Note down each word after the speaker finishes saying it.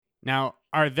Now,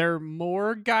 are there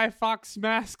more Guy Fawkes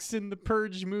masks in the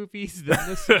Purge movies than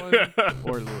this one,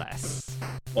 or less?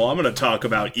 Well, I'm going to talk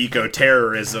about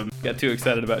eco-terrorism. Got too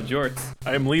excited about jorts.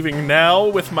 I am leaving now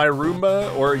with my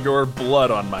Roomba or your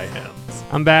blood on my hands.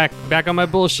 I'm back on my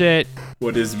bullshit.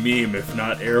 What is meme if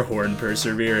not air horn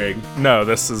persevering? No,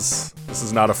 this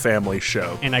is not a family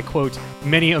show. And I quote,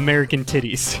 many American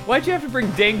titties. Why'd you have to bring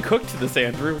Dane Cook to this,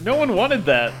 Andrew? No one wanted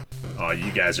that. Oh,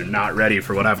 you guys are not ready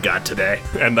for what I've got today.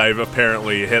 And I've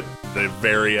apparently hit the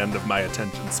very end of my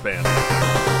attention span.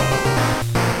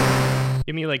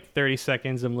 Give me like 30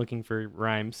 seconds. I'm looking for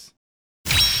rhymes.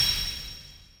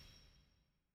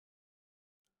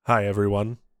 Hi,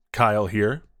 everyone. Kyle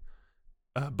here.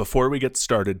 Before we get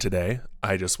started today,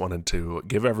 I just wanted to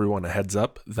give everyone a heads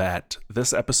up that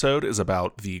this episode is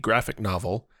about the graphic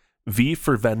novel V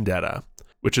for Vendetta,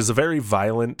 which is a very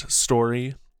violent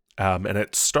story, and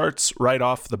it starts right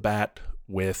off the bat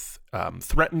with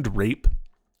threatened rape,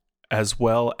 as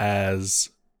well as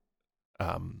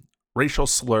racial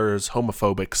slurs,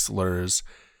 homophobic slurs,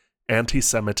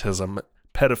 anti-Semitism,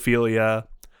 pedophilia,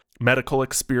 medical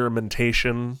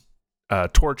experimentation,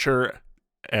 torture,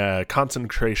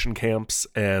 concentration camps,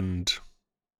 and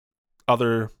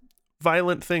other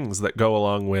violent things that go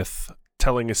along with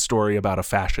telling a story about a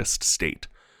fascist state.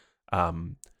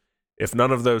 If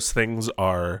none of those things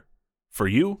are for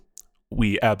you,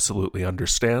 we absolutely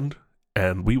understand,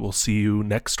 and we will see you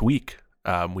next week.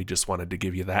 We just wanted to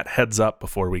give you that heads up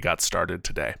before we got started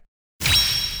today.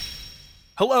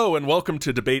 Hello, and welcome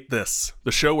to Debate This,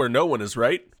 the show where no one is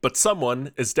right, but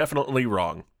someone is definitely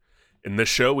wrong. In this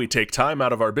show, we take time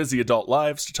out of our busy adult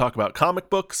lives to talk about comic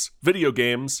books, video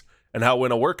games, and how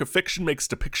when a work of fiction makes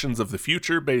depictions of the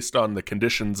future based on the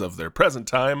conditions of their present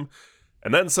time,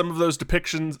 and then some of those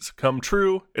depictions come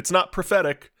true, it's not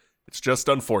prophetic, it's just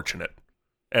unfortunate.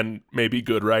 And maybe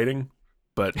good writing,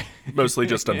 but mostly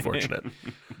just unfortunate.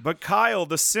 But Kyle,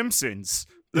 The Simpsons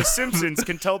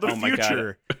can tell the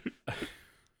future.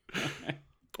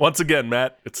 Once again,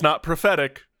 Matt, it's not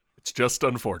prophetic, it's just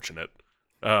unfortunate.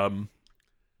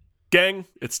 Gang,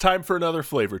 it's time for another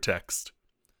flavor text.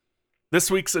 This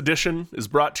week's edition is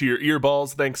brought to your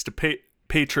earballs thanks to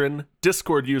patron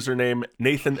Discord username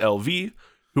Nathan LV,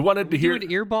 who wanted to hear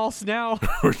earballs now.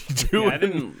 We're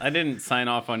doing. I didn't sign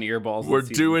off on earballs. We're in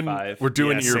season doing. 5. We're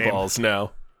doing Yeah, same. earballs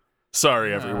now.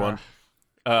 Sorry, everyone.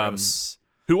 Gross.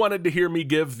 Who wanted to hear me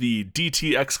give the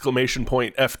DT exclamation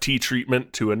point FT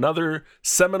treatment to another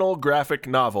seminal graphic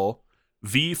novel,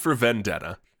 V for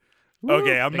Vendetta.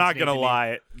 Okay, I'm Thanks, not gonna Anthony.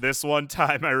 lie. This one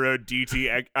time I read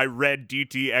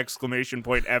DT exclamation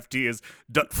point FT as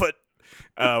Dutfoot,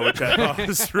 which I thought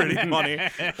was pretty funny.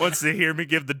 Wants to hear me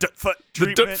give the Dutfoot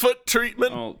treatment. The Dutfoot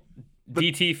treatment. Oh,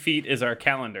 DT Feet is our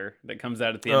calendar that comes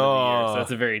out at the end of the year, so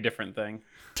that's a very different thing.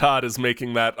 Todd is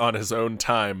making that on his own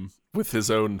time with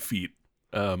his own feet.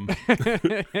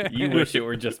 You wish it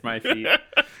were just my feet.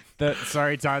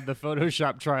 Sorry, Todd, the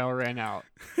Photoshop trial ran out.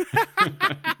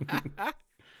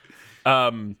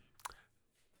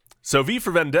 So V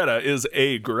for Vendetta is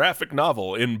a graphic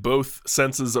novel in both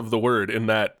senses of the word, in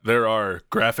that there are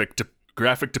graphic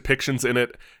depictions in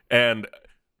it, and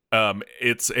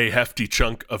it's a hefty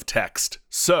chunk of text.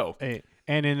 So,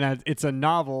 And in that, it's a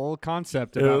novel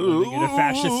concept about living in a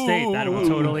fascist state. That will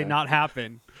totally not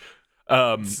happen.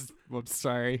 Whoops,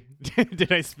 sorry.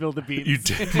 Did I spill the beans?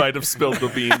 you might have spilled the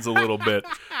beans a little bit.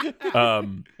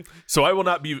 So I will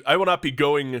not be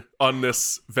going on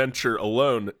this venture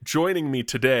alone. Joining me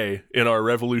today in our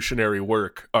revolutionary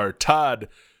work are Todd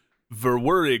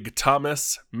Verwurig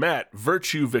Thomas, Matt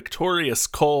Virtue Victorious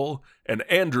Cole, and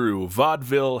Andrew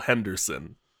Vaudeville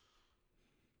Henderson.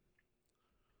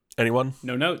 Anyone?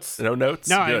 No notes. No notes?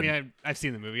 No, Good. I mean, I've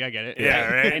seen the movie. I get it.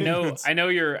 Yeah, right. I know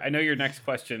your next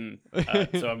question.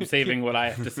 So I'm saving what I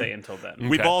have to say until then.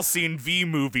 We've Okay. all seen V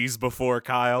movies before,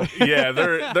 Kyle. Yeah,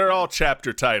 they're all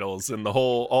chapter titles, and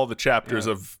all the chapters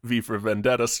of V for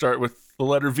Vendetta start with the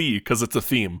letter V because it's a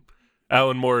theme.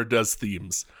 Alan Moore does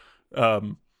themes.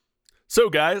 So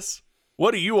guys,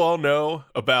 what do you all know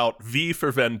about V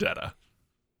for Vendetta?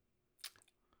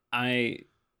 I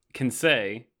can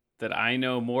say that I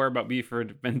know more about V for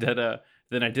Vendetta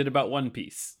than I did about One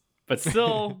Piece, but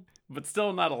still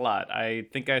not a lot. I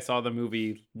think I saw the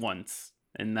movie once,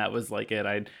 and that was like it.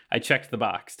 I checked the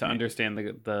box to understand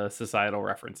the societal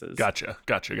references. Gotcha.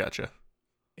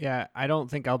 Yeah, I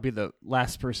don't think I'll be the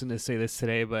last person to say this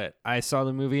today, but I saw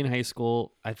the movie in high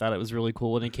school. I thought it was really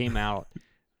cool when it came out.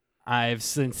 I've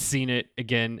since seen it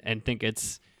again and think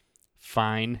it's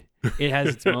fine. It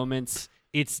has its moments.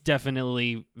 It's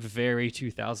definitely very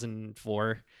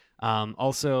 2004.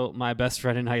 Also, my best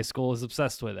friend in high school was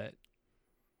obsessed with it.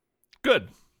 Good.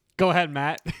 Go ahead,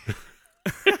 Matt.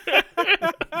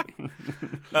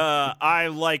 I,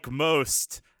 like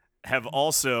most, have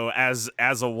also, as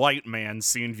a white man,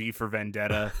 seen V for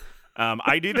Vendetta.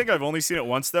 I do think I've only seen it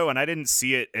once though, and I didn't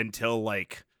see it until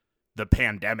like the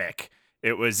pandemic.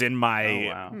 It was in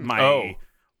my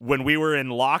when we were in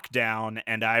lockdown,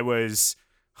 and I was,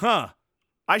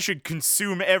 I should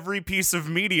consume every piece of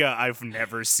media I've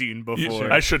never seen before.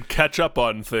 I should catch up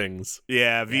on things.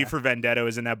 Yeah, V for Vendetta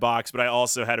was in that box, but I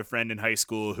also had a friend in high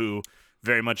school who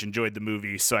very much enjoyed the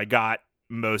movie, so I got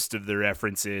most of the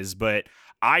references, but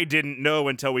I didn't know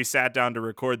until we sat down to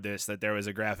record this that there was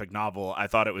a graphic novel. I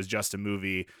thought it was just a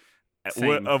movie,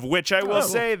 of which I will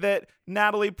say that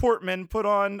Natalie Portman put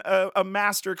on a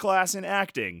master class in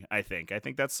acting, I think. I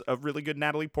think that's a really good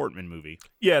Natalie Portman movie.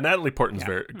 Yeah, Natalie Portman's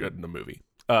very good in the movie.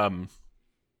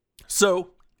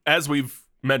 So, as we've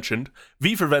mentioned,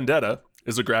 V for Vendetta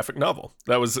is a graphic novel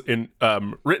that was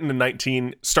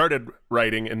started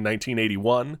writing in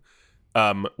 1981,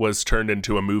 was turned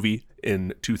into a movie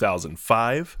in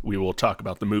 2005. We will talk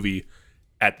about the movie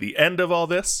at the end of all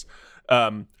this.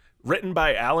 Written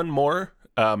by Alan Moore,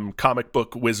 comic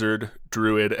book wizard,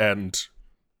 druid, and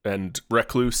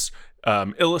recluse.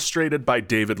 Illustrated by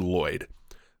David Lloyd.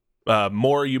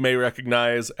 Moore you may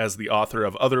recognize as the author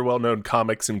of other well-known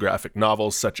comics and graphic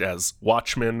novels such as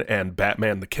Watchmen and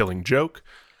Batman the Killing Joke.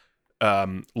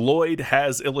 Lloyd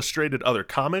has illustrated other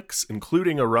comics,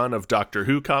 including a run of Doctor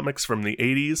Who comics from the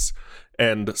 80s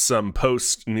and some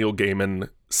post-Neil Gaiman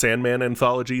Sandman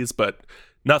anthologies, but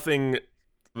nothing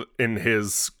in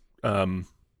his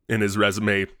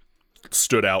resume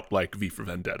stood out like V for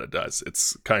Vendetta does.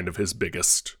 It's kind of his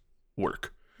biggest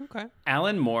work. Okay.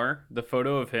 Alan Moore, the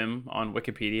photo of him on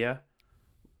Wikipedia,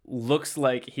 looks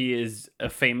like he is a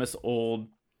famous old,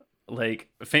 he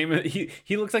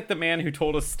looks like the man who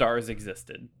told us stars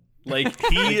existed. Like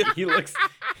he looks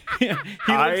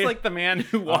like the man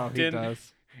who walked in,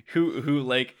 does.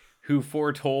 who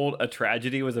foretold a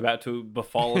tragedy was about to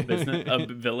befall a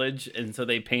village, and so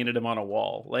they painted him on a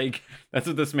wall. Like, that's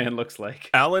what this man looks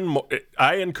like.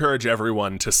 I encourage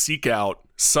everyone to seek out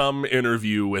some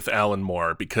interview with Alan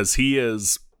Moore, because he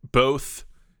is both,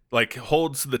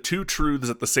 holds the two truths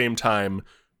at the same time,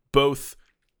 both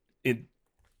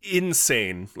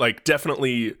insane,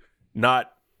 definitely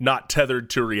not tethered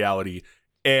to reality,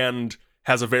 and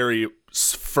has a very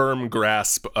firm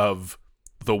grasp of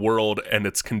the world and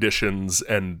its conditions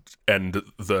and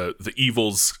the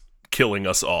evils killing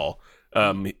us all.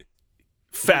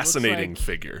 Fascinating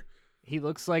figure. He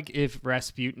looks like if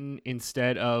Rasputin,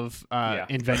 instead of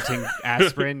inventing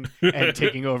aspirin and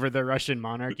taking over the Russian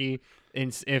monarchy,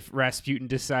 if Rasputin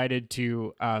decided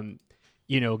to,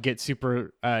 get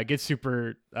super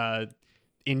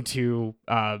into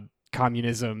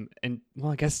communism, and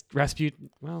I guess Rasputin.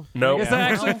 Well, no, I guess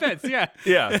that actually fits. Yeah,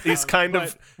 yeah. He's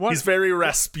he's very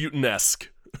Rasputin-esque.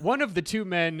 One of the two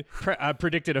men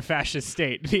predicted a fascist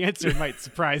state. The answer might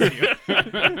surprise you.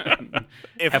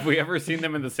 Have we ever seen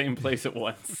them in the same place at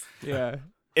once? Yeah.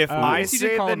 If I say you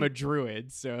did call him a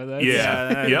druid, so that's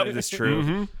that's true.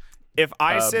 Mm-hmm. If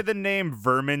I say the name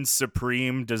Vermin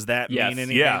Supreme, does that mean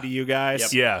anything to you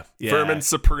guys? Yep. Yeah. Vermin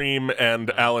Supreme and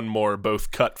Alan Moore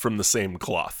both cut from the same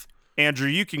cloth. Andrew,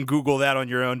 you can Google that on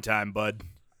your own time, bud.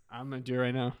 I'm gonna do it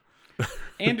right now.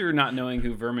 Andrew not knowing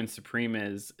who Vermin Supreme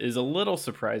is a little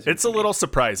surprising. It's a little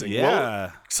surprising. Yeah.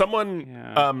 Well,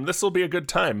 someone, this will be a good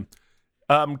time.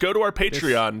 Go to our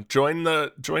Patreon, join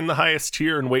the highest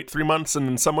tier, and wait 3 months, and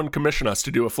then someone commission us to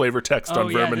do a flavor text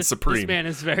on Vermin Supreme. This man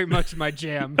is very much my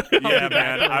jam. Yeah,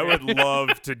 man, I would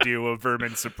love to do a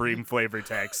Vermin Supreme flavor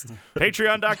text.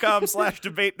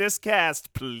 Patreon.com/debatethiscast,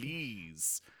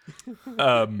 please.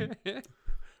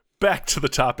 Back to the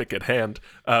topic at hand.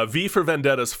 V for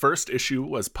Vendetta's first issue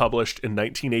was published in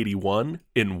 1981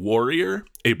 in Warrior,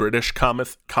 a British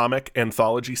comic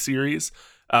anthology series.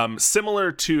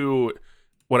 Similar to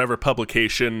whatever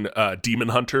publication Demon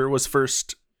Hunter was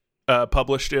first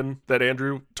published in that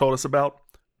Andrew told us about.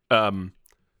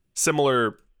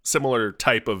 Similar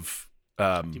type of...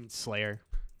 Demon Slayer.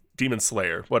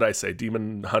 What'd I say?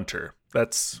 Demon Hunter.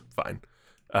 That's fine.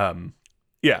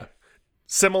 Yeah.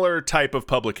 Similar type of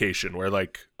publication where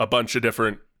a bunch of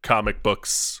different comic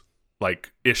books,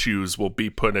 issues will be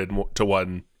put into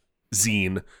one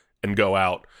zine and go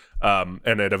out.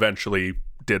 And it eventually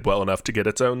did well enough to get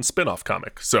its own spin-off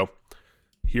comic. So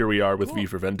here we are with V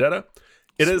for Vendetta.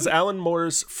 It is Alan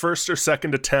Moore's first or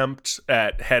second attempt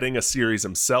at heading a series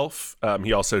himself.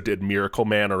 He also did Miracle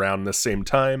Man around the same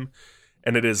time.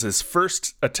 And it is his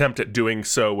first attempt at doing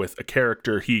so with a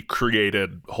character he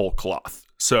created whole cloth.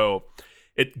 So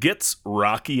it gets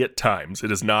rocky at times.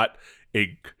 It is not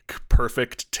a like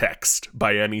perfect text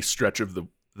by any stretch of the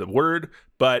word,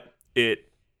 but it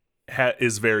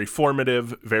is very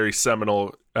formative, very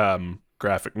seminal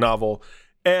graphic novel,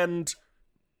 and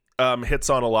hits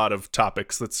on a lot of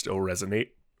topics that still resonate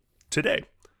today.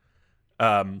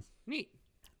 Neat.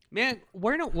 Man,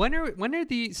 when are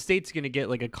the states gonna get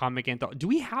like a comic anthology? Do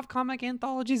we have comic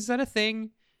anthologies? Is that a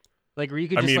thing? Like where you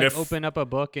could just open up a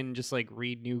book and just like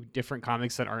read new different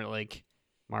comics that aren't like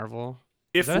Marvel?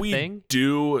 If we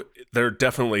do, we're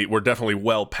definitely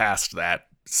well past that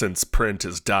since print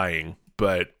is dying.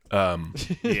 But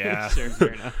yeah, sure,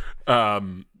 fair enough.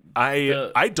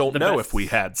 I don't know if we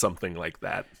had something like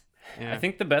that. Yeah. I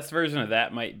think the best version of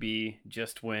that might be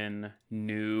just when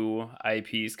new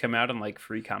IPs come out on like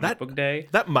Free Comic Book Day.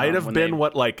 That might have been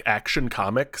what like Action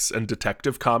Comics and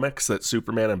Detective Comics that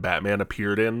Superman and Batman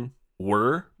appeared in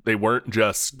were. They weren't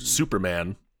just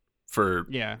Superman for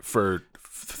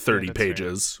 30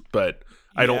 pages, right. But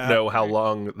I don't know how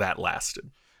long that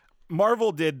lasted.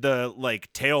 Marvel did the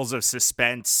like Tales of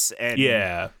Suspense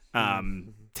and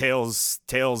Tales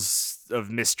of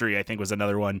Mystery, I think was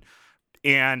another one.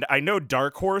 And I know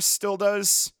Dark Horse still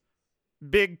does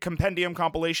big compendium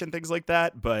compilation things like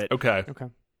that, but okay.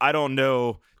 I don't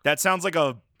know. That sounds like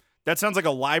a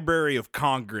Library of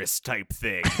Congress type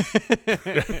thing.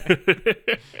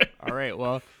 All right.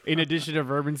 Well, in addition to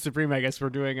Urban Supreme, I guess we're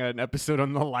doing an episode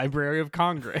on the Library of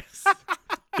Congress.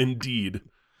 Indeed.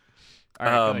 All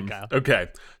right, go ahead, Kyle. Okay.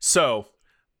 So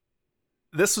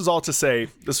this was all to say,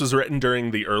 this was written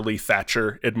during the early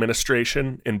Thatcher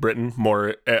administration in Britain.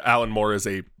 Alan Moore is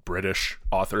a British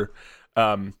author.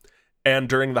 And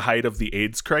during the height of the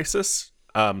AIDS crisis.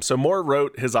 So Moore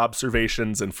wrote his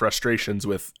observations and frustrations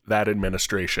with that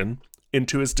administration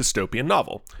into his dystopian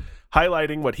novel,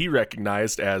 highlighting what he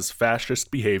recognized as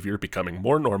fascist behavior becoming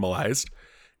more normalized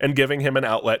and giving him an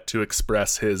outlet to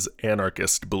express his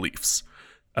anarchist beliefs.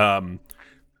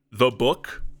 The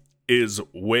book is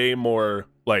way more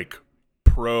like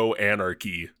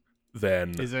pro-anarchy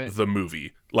than the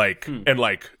movie. Like and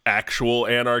like actual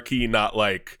anarchy, not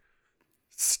like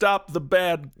stop the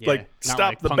bad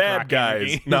stop the bad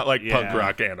guys, not like punk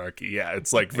rock anarchy. Yeah,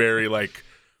 it's like very like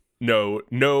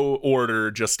no order,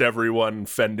 just everyone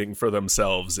fending for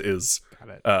themselves is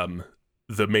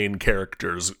the main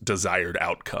character's desired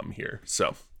outcome here.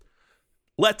 So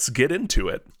let's get into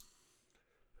it.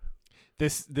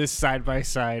 This side by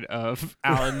side of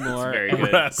Alan Moore very and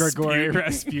good. Gregory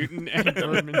Rasputin and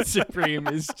Urban Supreme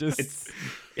is just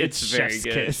it's very chef's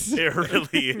good. kiss. It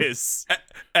really is.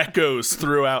 Echoes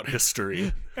throughout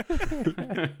history.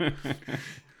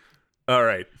 All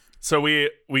right. So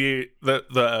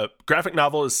the graphic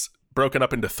novel is broken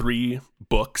up into 3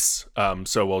 books.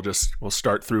 So we'll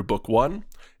start through book 1.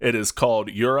 It is called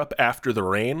Europe After the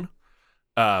Rain.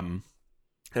 And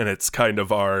it's kind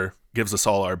of gives us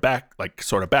all our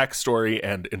backstory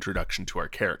and introduction to our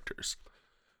characters.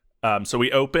 So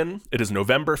we open, it is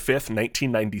November 5th,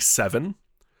 1997,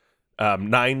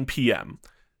 9 p.m.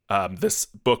 This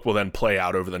book will then play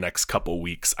out over the next couple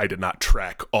weeks. I did not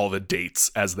track all the dates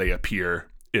as they appear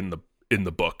in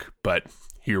the book, but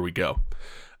here we go.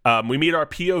 We meet our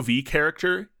POV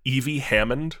character, Evie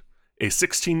Hammond, a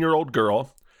 16-year-old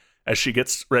girl, as she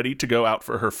gets ready to go out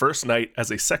for her first night as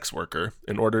a sex worker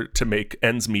in order to make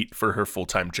ends meet for her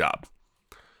full-time job.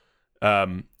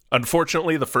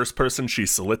 Unfortunately, the first person she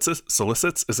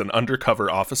solicits is an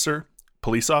undercover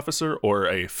police officer, or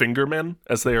a fingerman,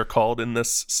 as they are called in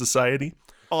this society.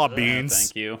 Aw, beans.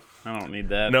 Thank you. I don't need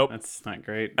that. Nope. That's not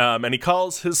great. And he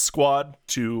calls his squad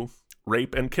to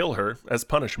rape and kill her as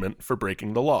punishment for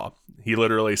breaking the law. He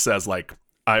literally says, like,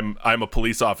 I'm a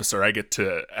police officer. I get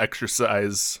to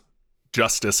exercise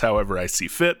justice however I see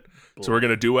fit. So we're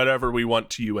going to do whatever we want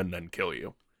to you and then kill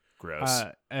you. Gross.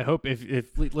 I hope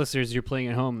if listeners, you're playing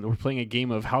at home, we're playing a game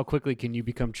of how quickly can you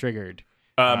become triggered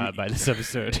by this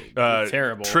episode.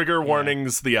 Terrible. Trigger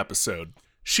warnings, the episode.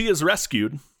 She is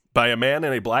rescued by a man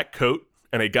in a black coat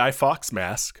and a Guy Fawkes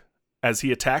mask as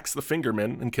he attacks the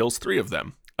fingermen and kills 3 of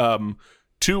them.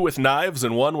 2 with knives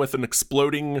and 1 with an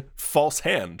exploding false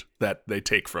hand that they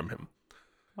take from him.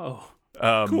 Oh,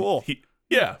 cool.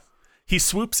 He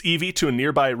swoops Evie to a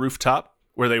nearby rooftop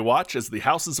where they watch as the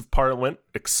Houses of Parliament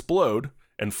explode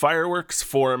and fireworks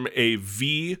form a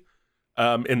V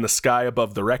in the sky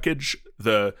above the wreckage.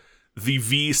 The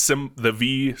V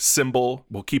symbol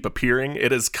will keep appearing.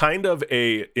 It is kind of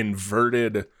a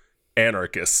inverted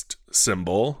anarchist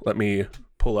symbol. Let me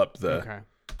pull up let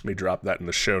me drop that in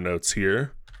the show notes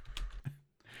here.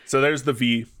 So there's the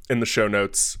V in the show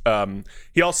notes.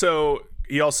 He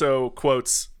also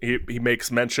quotes, he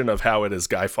makes mention of how it is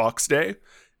Guy Fawkes Day,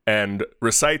 and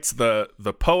recites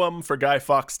the poem for Guy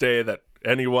Fawkes Day that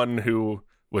anyone who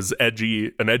was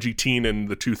an edgy teen in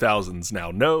the 2000s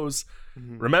now knows.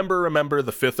 Remember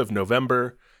the 5th of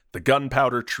November, the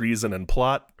gunpowder treason and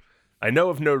plot. I know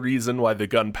of no reason why the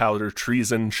gunpowder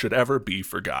treason should ever be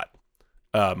forgot.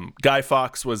 Guy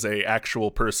Fawkes was a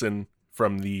actual person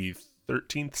from the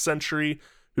 13th century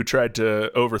who tried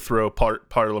to overthrow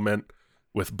Parliament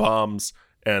with bombs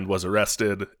and was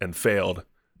arrested and failed.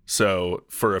 So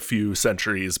for a few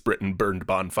centuries, Britain burned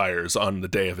bonfires on the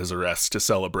day of his arrest to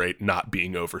celebrate not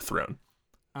being overthrown.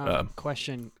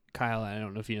 Question, Kyle. I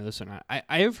don't know if you know this or not.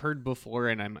 I have heard before,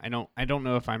 and I don't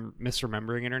know if I'm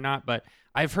misremembering it or not, but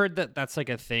I've heard that that's like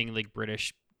a thing. Like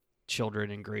British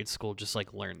children in grade school just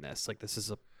like learn this. Like this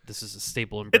is a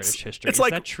staple in British history. Is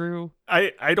that true?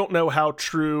 I don't know how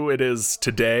true it is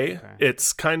today. Okay.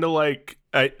 It's kind of like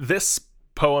this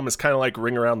poem is kind of like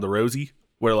Ring Around the Rosie,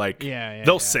 where like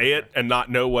they'll say it and not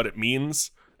know what it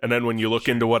means, and then when you look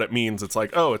into what it means, it's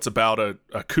like, oh, it's about a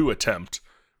coup attempt.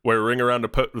 Where Ring Around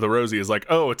the Rosie is like,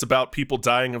 oh, it's about people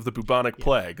dying of the bubonic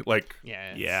plague. Like,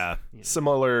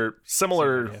 similar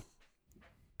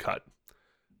cut.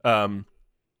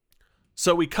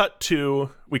 So we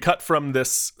cut from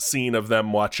this scene of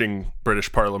them watching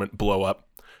British Parliament blow up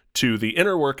to the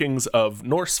inner workings of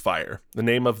Norsefire, the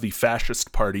name of the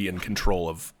fascist party in control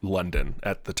of London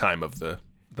at the time of the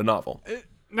novel.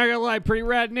 Not gonna lie, pretty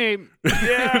rad name.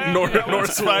 Yeah,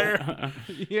 Norsefire.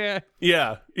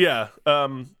 Yeah.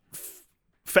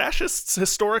 Fascists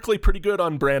historically pretty good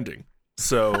on branding.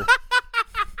 So,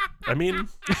 I mean,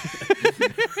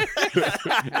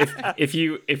 if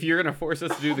you're gonna force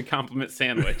us to do the compliment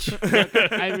sandwich,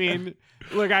 I mean,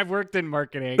 look, I've worked in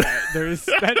marketing. There's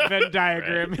that Venn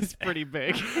diagram is pretty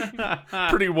big,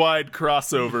 pretty wide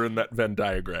crossover in that Venn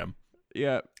diagram.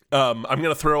 Yeah. I'm going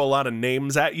to throw a lot of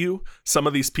names at you. Some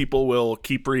of these people will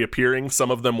keep reappearing. Some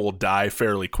of them will die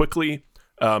fairly quickly.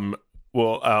 I'll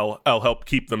help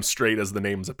keep them straight as the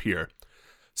names appear.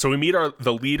 So we meet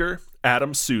the leader,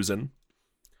 Adam Susan.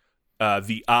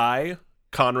 The eye,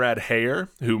 Conrad Heyer,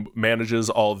 who manages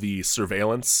all the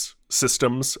surveillance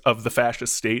systems of the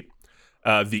fascist state.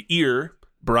 The ear,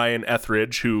 Brian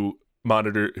Etheridge, who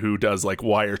does like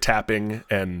wiretapping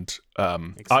and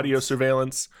audio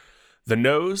surveillance. The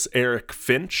nose, Eric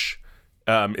Finch,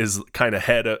 is kind of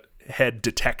head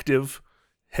detective,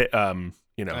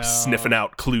 sniffing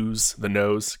out clues. The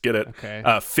nose, get it?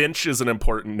 Okay. Finch is an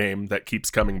important name that keeps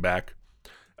coming back.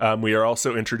 We are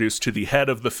also introduced to the head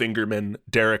of the Fingermen,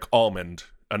 Derek Almond,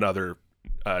 another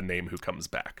name who comes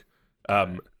back.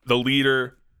 The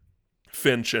leader,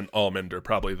 Finch, and Almond are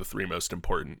probably the three most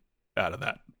important out of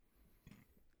that.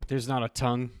 There's not a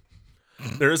tongue.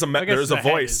 There's a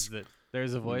voice.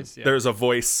 There's a voice. Yeah. There's a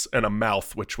voice and a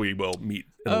mouth, which we will meet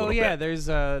in a little bit. There's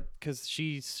because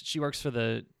she works for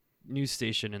the news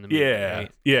station in the movie. Yeah.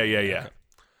 Okay.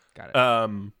 Got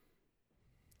it.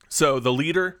 So the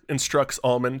leader instructs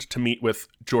Almond to meet with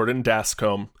Jordan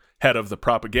Dascombe, head of the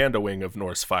propaganda wing of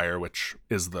Norsefire, which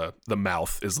is the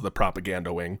mouth, is the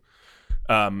propaganda wing.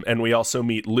 And we also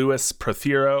meet Louis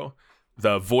Prothero,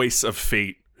 the voice of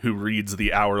fate, who reads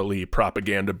the hourly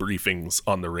propaganda briefings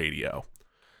on the radio.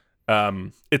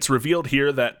 It's revealed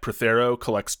here that Prothero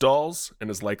collects dolls and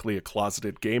is likely a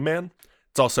closeted gay man.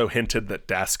 It's also hinted that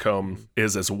Dascombe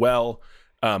is as well,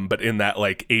 but in that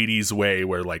like 80s way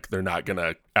where like they're not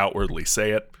gonna outwardly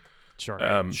say it. Sure.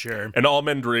 Sure. And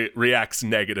Almond reacts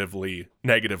negatively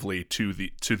to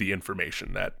the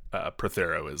information that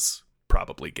Prothero is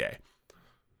probably gay.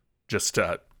 Just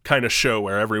to kind of show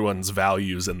where everyone's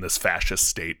values in this fascist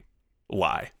state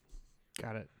lie.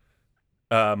 Got it.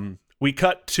 We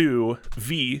cut to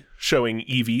V showing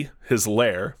Evie his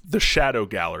lair, the Shadow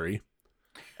Gallery,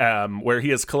 where he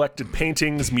has collected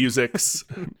paintings, music.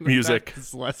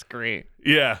 That's less great.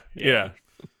 Yeah.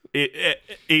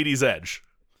 80s edge.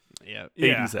 Yeah.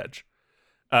 80s edge.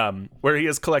 Where he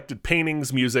has collected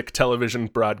paintings, music, television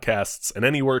broadcasts, and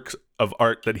any works of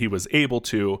art that he was able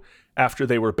to after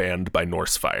they were banned by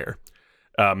Norsefire.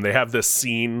 They have this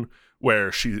scene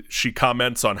where she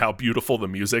comments on how beautiful the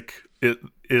music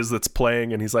is that's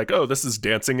playing, and he's like, "Oh, this is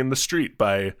Dancing in the Street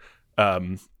by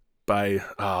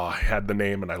I had the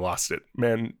name and I lost it,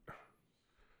 man."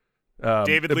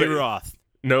 David Lee Roth.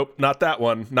 Nope, not that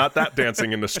one. Not that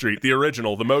Dancing in the Street. The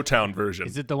original, the Motown version.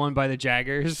 Is it the one by the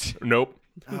Jaggers? Nope.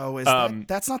 Oh,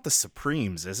 that's not the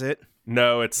Supremes, is it?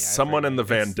 No, it's someone in the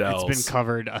Vandellas. It's been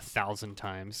covered 1,000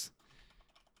 times.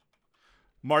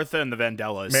 Martha and the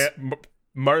Vandellas.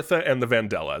 Martha and the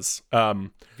Vandellas.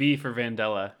 V for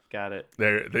Vandella. Got it.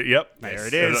 Yep. There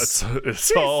it is.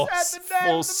 It's all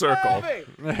full circle.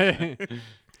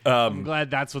 I'm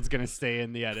glad that's what's gonna stay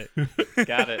in the edit.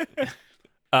 Got it.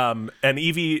 And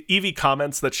Evie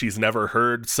comments that she's never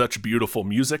heard such beautiful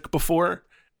music before,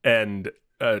 and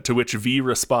to which V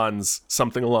responds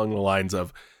something along the lines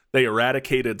of, "They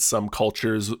eradicated some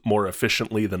cultures more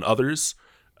efficiently than others,"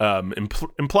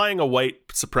 implying a white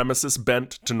supremacist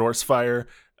bent to Norse Fire,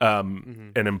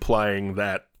 and implying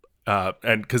that,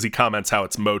 and because he comments how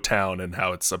it's Motown and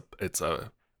how it's a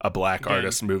black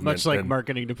artist movement, much like and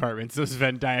marketing departments. Those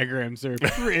Venn diagrams are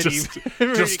pretty,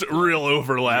 just real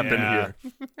overlapping here.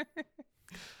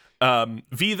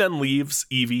 V then leaves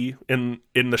Evie in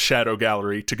the Shadow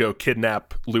Gallery to go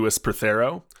kidnap Louis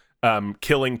Prothero,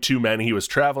 killing 2 men he was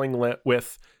traveling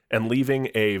with, and leaving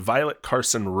a Violet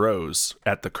Carson rose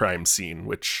at the crime scene,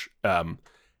 which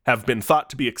have been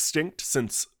thought to be extinct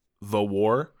since the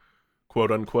war,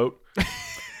 quote unquote.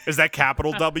 Is that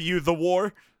capital W, the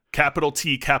war? Capital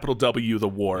T, capital W, the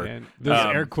war. Man, those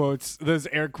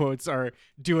air quotes are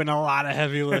doing a lot of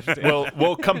heavy lifting.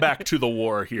 We'll come back to the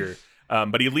war here.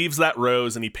 But he leaves that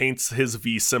rose and he paints his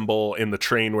V symbol in the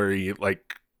train where he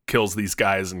kills these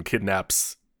guys and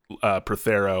kidnaps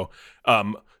Prothero.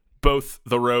 Both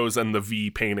the rose and the V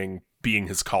painting being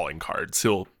his calling cards.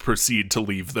 He'll proceed to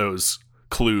leave those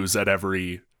clues at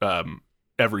every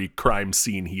crime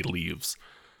scene he leaves.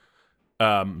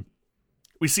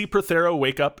 We see Prothero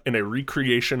wake up in a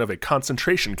recreation of a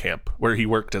concentration camp where he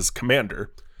worked as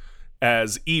commander,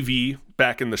 as Evie,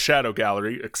 back in the Shadow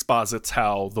Gallery, exposits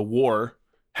how the war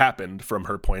happened from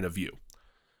her point of view.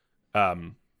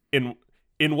 In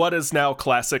what is now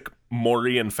classic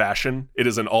Morian fashion, it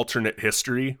is an alternate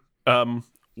history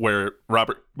where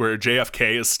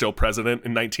JFK is still president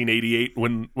in 1988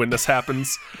 when this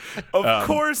happens. Of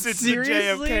course it's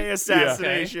seriously? the JFK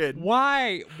assassination.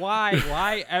 Why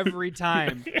every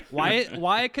time?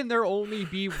 Why can there only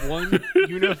be one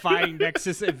unifying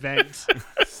Nexus event?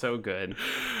 So good.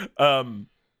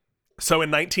 So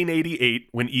in 1988,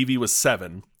 when Evie was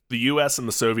 7, the U.S. and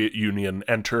the Soviet Union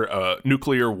enter a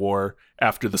nuclear war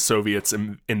after the Soviets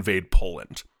invade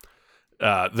Poland.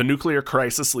 The nuclear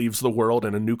crisis leaves the world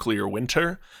in a nuclear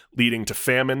winter, leading to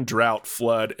famine, drought,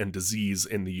 flood, and disease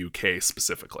in the UK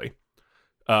specifically.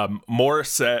 Moore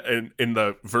said in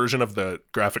the version of the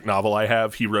graphic novel I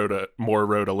have, Moore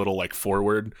wrote a little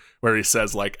foreword where he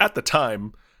says at the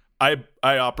time, I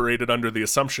operated under the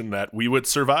assumption that we would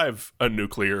survive a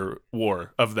nuclear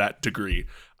war of that degree.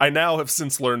 I now have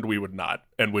since learned we would not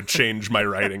and would change my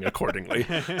writing accordingly.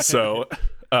 So,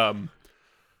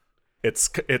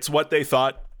 it's what they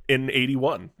thought in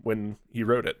 81 when he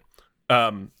wrote it.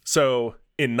 So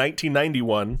in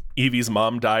 1991, Evie's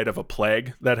mom died of a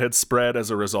plague that had spread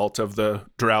as a result of the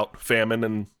drought,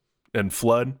 famine, and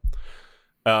flood.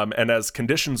 And as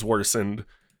conditions worsened,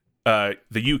 the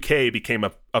UK became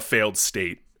a failed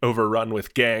state, overrun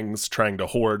with gangs trying to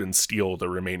hoard and steal the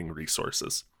remaining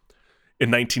resources. In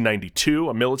 1992,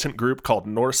 a militant group called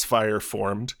Norse Fire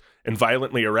formed and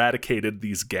violently eradicated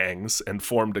these gangs and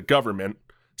formed a government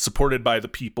supported by the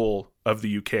people of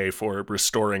the UK for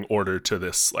restoring order to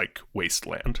this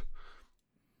wasteland.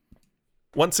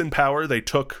 Once in power, they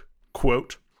took,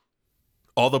 quote,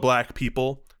 all the black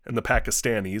people and the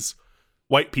Pakistanis,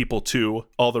 white people too,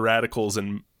 all the radicals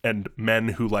and men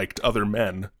who liked other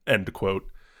men, end quote,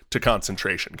 to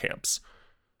concentration camps.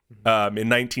 In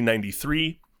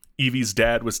 1993, Evie's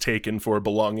dad was taken to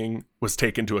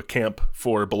a camp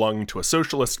for belonging to a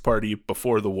socialist party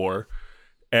before the war,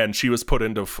 and she was put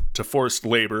into forced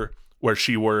labor, where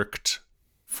she worked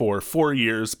for 4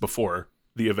 years before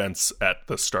the events at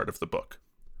the start of the book.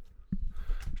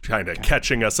 Kind of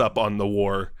catching us up on the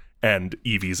war and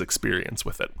Evie's experience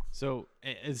with it. So,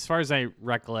 as far as I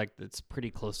recollect, it's pretty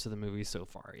close to the movie so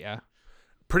far, yeah?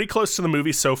 Pretty close to the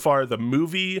movie so far. The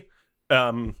movie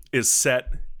is set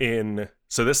in...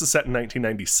 So this is set in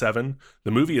 1997.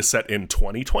 The movie is set in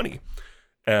 2020.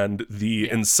 And the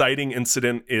inciting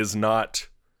incident is not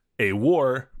a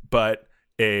war, but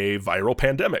a viral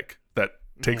pandemic that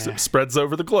spreads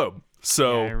over the globe.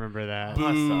 So I remember that.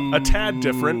 Awesome. a tad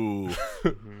different.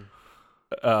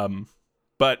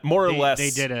 But more or less...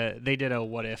 They did a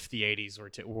what if the 80s were...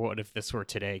 what if this were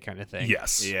today kind of thing.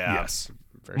 Yes. Yeah. Yes.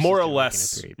 Versus More or doing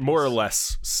less a period piece. more or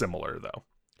less similar, though.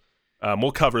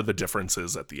 We'll cover the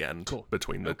differences at the end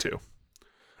between the two.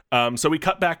 So we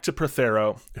cut back to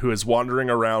Prothero, who is wandering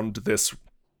around this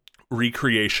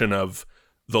recreation of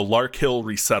the Larkhill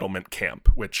Resettlement Camp,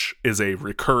 which is a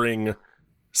recurring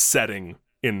setting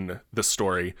in the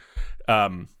story.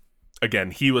 Again,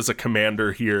 he was a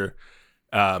commander here,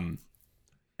 and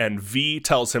V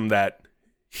tells him that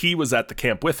he was at the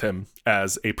camp with him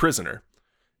as a prisoner.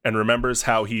 and remembers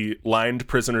how he lined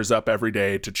prisoners up every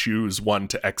day to choose one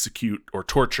to execute or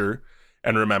torture,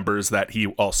 and remembers that he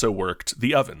also worked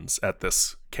the ovens at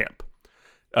this camp.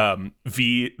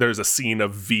 There's a scene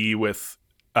of V with,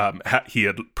 he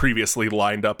had previously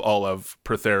lined up all of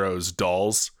Prothero's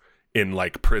dolls in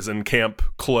like prison camp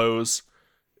clothes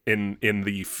in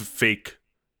the fake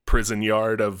prison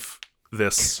yard of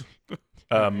this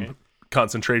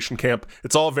concentration camp.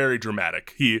 It's all very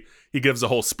dramatic. He gives a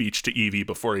whole speech to Evie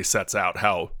before he sets out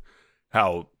how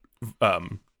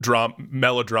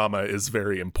melodrama is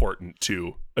very important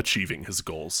to achieving his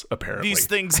goals, apparently. These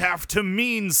things have to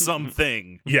mean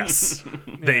something. Yes,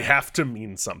 they have to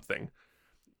mean something.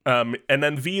 And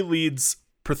then V leads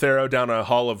Prothero down a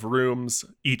hall of rooms,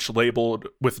 each labeled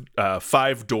with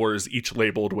 5 doors, each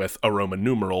labeled with a Roman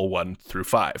numeral 1 through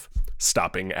 5,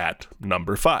 stopping at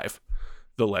number 5,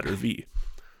 the letter V.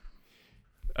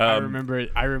 I remember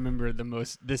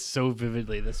this so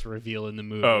vividly, this reveal in the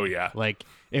movie. Oh yeah. Like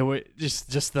it was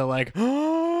just the like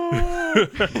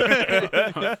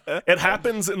it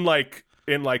happens in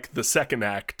the second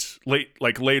act,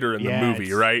 later in the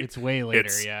movie, right? It's way later,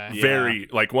 It's yeah. very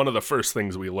like one of the first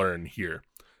things we learn here.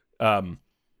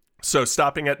 So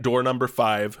stopping at door number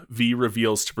 5, V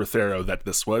reveals to Prothero that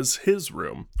this was his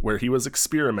room where he was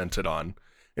experimented on,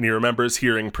 and he remembers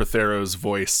hearing Prothero's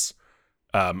voice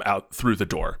out through the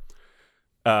door.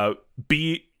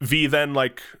 V then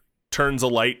turns a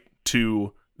light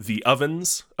to the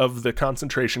ovens of the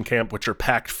concentration camp, which are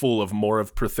packed full of more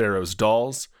of Prothero's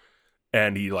dolls,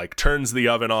 and he turns the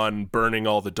oven on, burning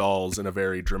all the dolls in a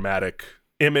very dramatic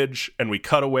image, and we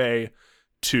cut away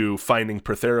to finding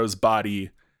Prothero's body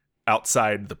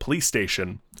outside the police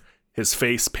station, his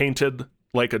face painted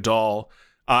like a doll,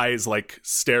 eyes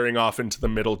staring off into the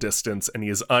middle distance, and he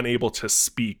is unable to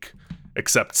speak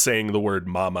except saying the word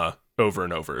mama over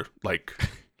and over like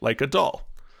a doll.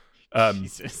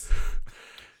 Jesus.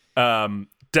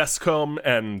 Descombe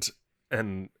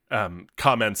and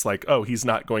comments like, oh, he's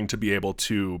not going to be able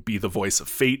to be the voice of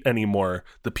fate anymore.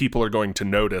 The people are going to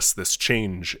notice this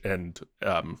change, and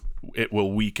it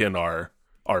will weaken our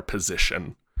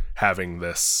position having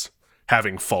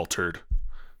faltered.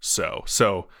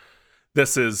 So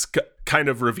this is kind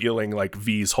of revealing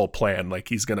V's whole plan.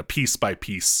 He's going to piece by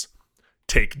piece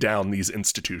take down these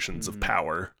institutions of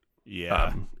power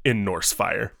in Norse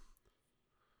Fire.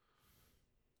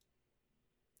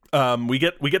 We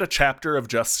get a chapter of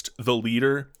just the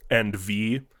leader and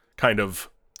V kind of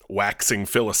waxing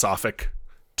philosophic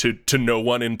to no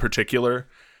one in particular.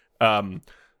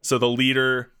 So the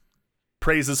leader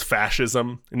praises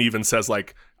fascism and even says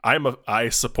I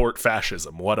support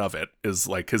fascism. What of it is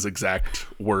his exact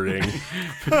wording.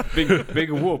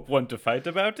 big whoop. Want to fight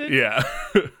about it? Yeah.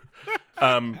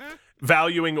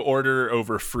 Valuing order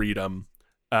over freedom.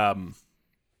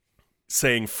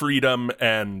 Saying freedom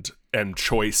and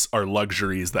choice are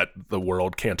luxuries that the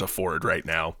world can't afford right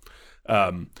now.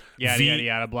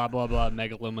 Yada, blah, blah, blah,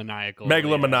 megalomaniacal.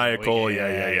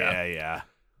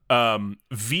 Yeah.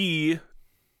 V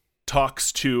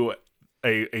talks to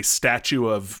a statue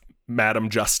of Madam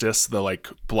Justice, the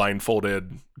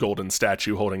blindfolded golden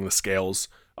statue holding the scales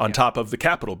on top of the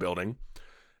Capitol building,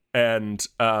 and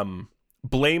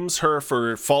blames her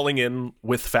for falling in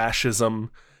with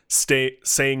fascism,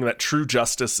 saying that true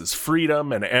justice is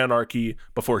freedom and anarchy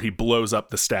before he blows up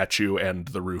the statue and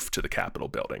the roof to the Capitol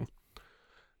building.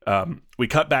 We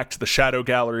cut back to the Shadow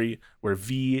Gallery, where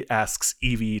V asks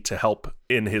Evie to help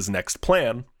in his next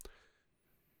plan,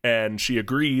 and she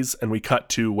agrees, and we cut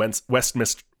to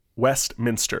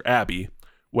Westminster Abbey,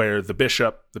 where the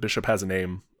bishop has a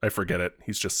name, I forget it,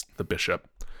 he's just the bishop,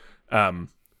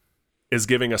 is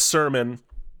giving a sermon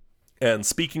and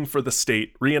speaking for the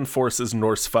state reinforces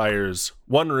Norse Fire's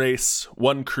one race,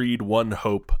 one creed, one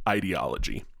hope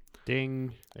ideology.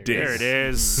 Ding. There it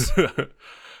is.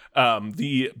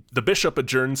 The bishop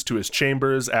adjourns to his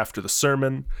chambers after the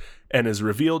sermon and is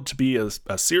revealed to be a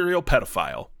serial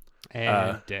pedophile.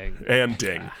 And ding.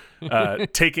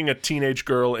 Taking a teenage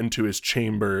girl into his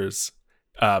chambers.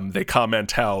 They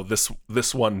comment how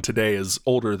this one today is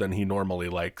older than he normally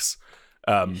likes.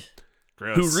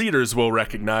 Who readers will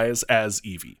recognize as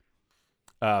Evie.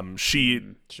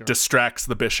 She distracts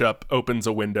the bishop, opens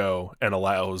a window, and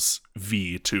allows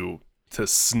V to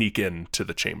sneak into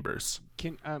the chambers.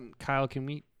 Kyle, can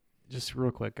we just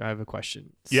real quick? I have a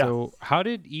question. Yeah. So, how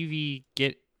did Evie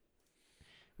get?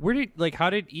 How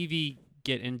did Evie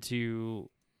get into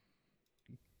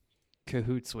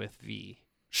cahoots with V?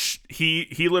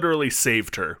 He literally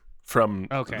saved her from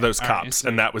those cops,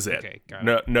 and that was it. Okay, got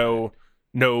it. No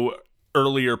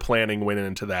earlier planning went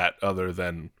into that other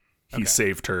than he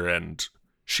saved her, and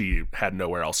she had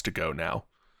nowhere else to go now.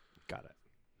 Got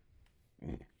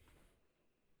it.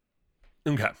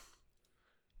 Okay.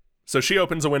 So she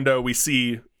opens a window. We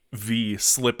see V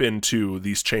slip into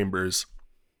these chambers,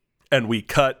 and we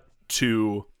cut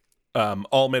to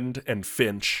Almond and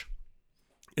Finch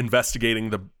investigating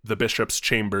the bishop's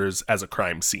chambers as a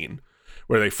crime scene,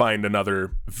 where they find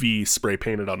another V spray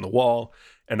painted on the wall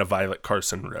and a Violet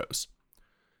Carson rose.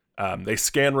 They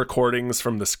scan recordings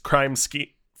from this crime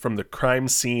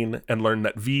scene and learn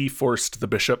that V forced the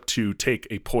bishop to take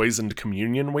a poisoned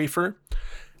communion wafer.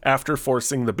 After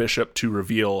forcing the bishop to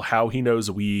reveal how he knows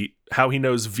V,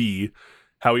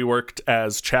 how he worked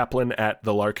as chaplain at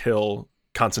the Larkhill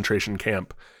concentration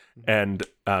camp, and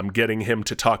getting him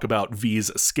to talk about V's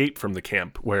escape from the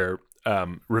camp, where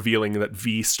revealing that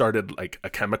V started like a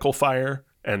chemical fire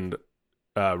and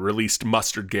released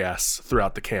mustard gas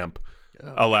throughout the camp,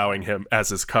 allowing him as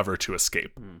his cover to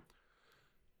escape.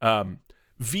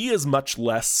 V is much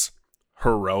less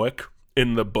heroic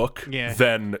in the book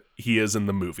than he is in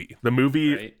the movie. The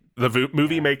movie,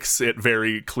 movie makes it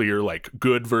very clear, like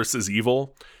good versus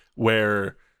evil,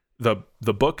 where the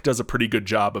book does a pretty good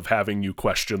job of having you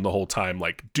question the whole time,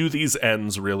 like, do these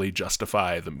ends really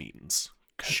justify the means?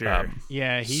 Sure.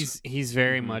 Yeah, he's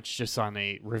very much just on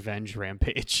a revenge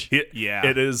rampage.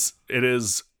 It is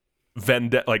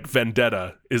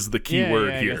vendetta is the key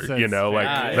word here, you know,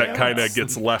 like that kind of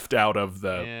gets left out of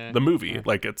the movie.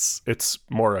 Like it's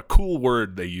more a cool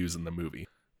word they use in the movie.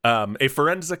 A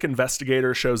forensic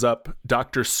investigator shows up,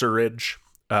 Dr. Surridge.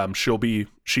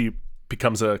 She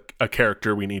becomes a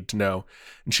character we need to know,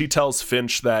 and she tells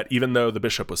Finch that even though the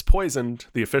bishop was poisoned,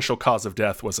 the official cause of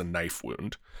death was a knife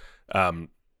wound. I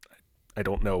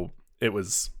don't know. I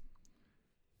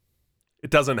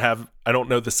don't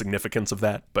know the significance of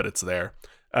that, but it's there.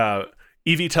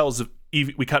 Evie tells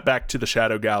Evie, we cut back to the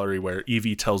Shadow Gallery where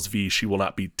Evie tells V she will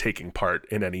not be taking part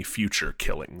in any future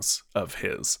killings of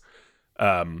his.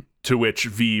 To which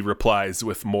V replies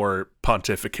with more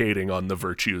pontificating on the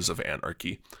virtues of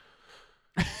anarchy.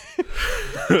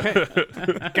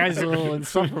 Guy's a little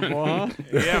insufferable, huh?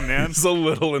 Yeah, man. It's a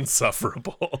little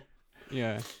insufferable.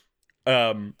 Yeah.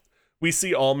 We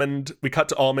cut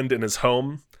to Almond in his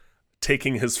home,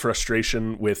 taking his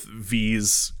frustration with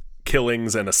V's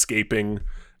killings and escaping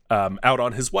out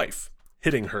on his wife,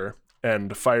 hitting her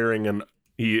and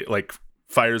he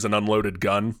fires an unloaded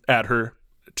gun at her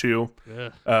too.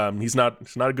 He's not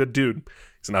a good dude.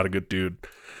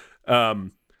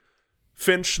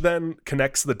 Finch then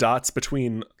connects the dots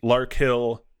between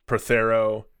Larkhill,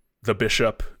 Prothero, the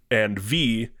bishop, and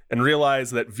V, and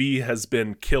realize that V has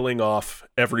been killing off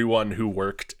everyone who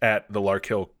worked at the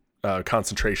Larkhill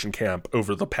concentration camp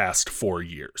over the past 4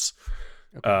 years.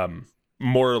 Okay.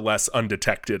 More or less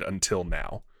undetected until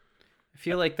now. I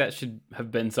feel like that should have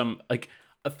been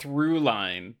a through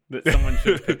line that someone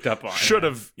should have picked up on. Should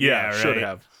have.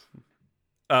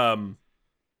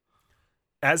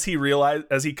 As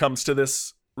he comes to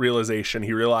this realization,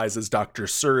 he realizes Dr.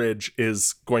 Surridge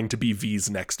is going to be V's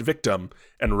next victim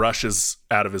and rushes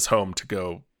out of his home to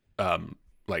go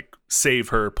save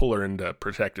her, pull her into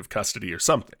protective custody or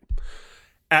something.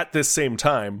 At this same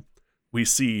time, we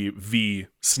see V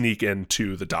sneak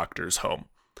into the doctor's home.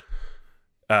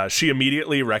 She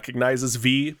immediately recognizes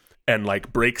V and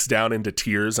breaks down into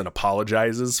tears and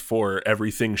apologizes for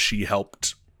everything she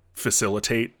helped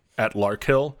facilitate at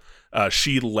Larkhill.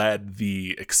 She led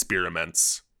the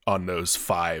experiments on those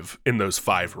 5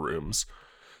 rooms.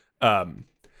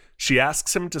 She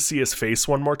asks him to see his face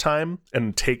one more time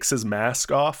and takes his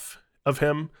mask off of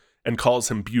him and calls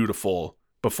him beautiful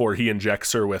before he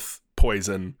injects her with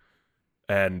poison.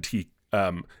 And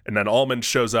then Almond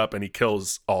shows up and he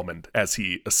kills Almond as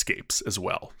he escapes as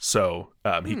well. So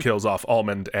he kills off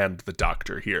Almond and the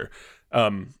doctor here.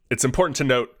 It's important to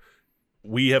note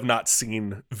we have not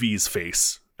seen V's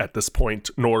face at this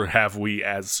point, nor have we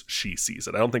as she sees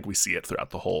it. I don't think we see it throughout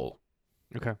the whole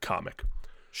comic.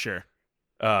 Sure.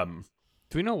 Do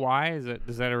we know why? Is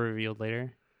that revealed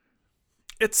later?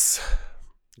 It's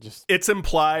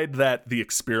implied that the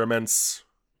experiments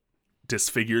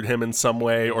disfigured him in some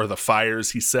way, or the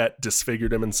fires he set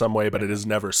disfigured him in some way, but it is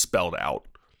never spelled out.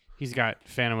 He's got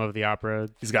Phantom of the Opera.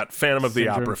 He's got Phantom of the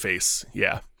Opera face.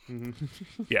 Yeah.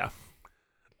 Yeah.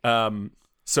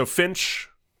 So Finch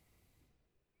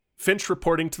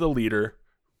reporting to the leader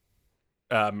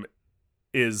let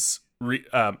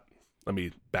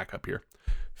me back up here.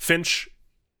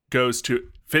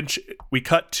 We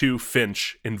cut to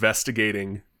Finch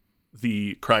investigating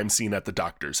the crime scene at the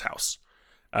doctor's house.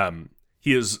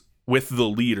 He is with the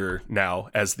leader now,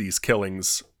 as these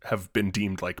killings have been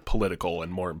deemed political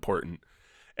and more important.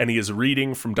 and he is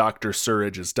reading from Dr.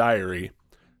 Surridge's diary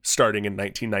starting in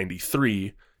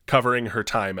 1993, covering her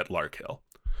time at Larkhill.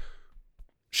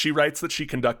 She writes that she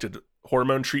conducted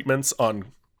hormone treatments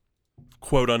on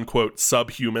quote-unquote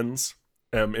subhumans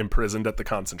imprisoned at the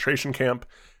concentration camp,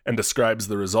 and describes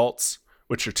the results,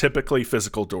 which are typically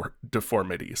physical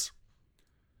deformities.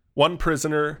 One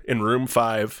prisoner in room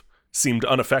 5 seemed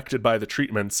unaffected by the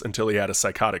treatments until he had a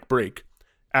psychotic break,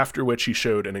 after which he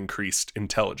showed an increased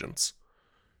intelligence.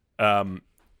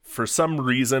 For some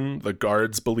reason, the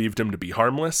guards believed him to be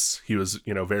harmless. He was,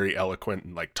 very eloquent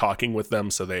and like talking with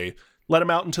them, so they let him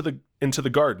out into the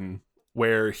garden,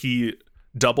 where he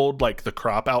doubled like the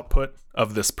crop output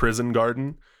of this prison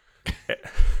garden.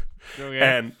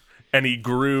 Okay. And he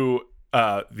grew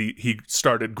he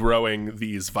started growing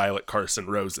these Violet Carson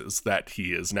roses that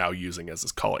he is now using as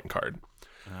his calling card.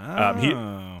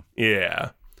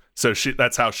 So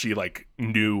that's how she like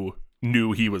knew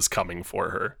he was coming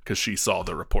for her, because she saw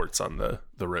the reports on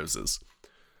the roses.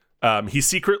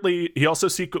 He also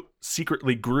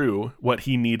secretly grew what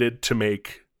he needed to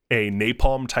make a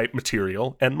napalm type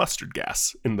material and mustard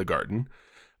gas in the garden,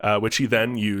 which he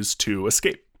then used to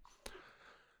escape.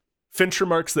 Finch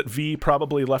remarks that V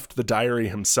probably left the diary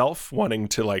himself, wanting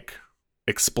to like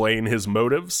explain his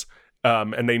motives,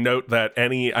 and they note that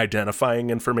any identifying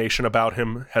information about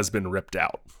him has been ripped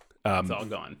out. It's all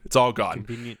gone. It's all gone.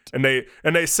 Convenient.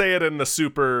 And they say it in the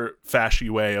super fashy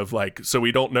way of like, so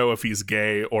we don't know if he's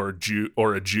gay or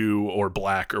a Jew or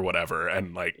black or whatever.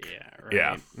 And like,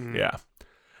 Yeah, right. yeah.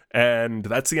 And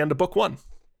that's the end of book 1.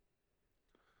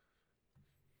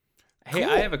 Hey,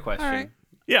 I have a question. All right.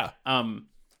 Yeah,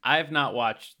 I've not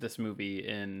watched this movie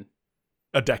in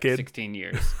a decade. 16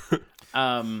 years.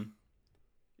 Can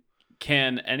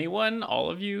anyone, all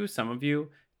of you, some of you,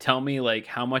 tell me like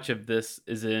how much of this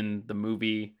is in the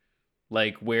movie,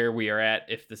 like where we are at,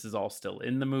 if this is all still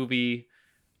in the movie?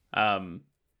 I'm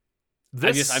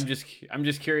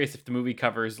just curious if the movie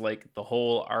covers like the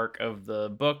whole arc of the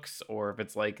books, or if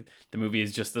it's like the movie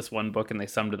is just this one book and they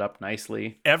summed it up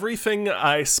nicely. Everything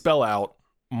I spell out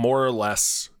more or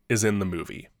less is in the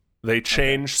movie. They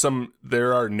changed some,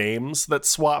 there are names that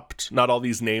swapped. Not all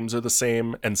these names are the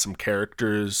same, and some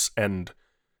characters and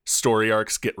story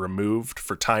arcs get removed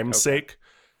for time's sake.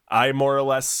 I more or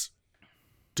less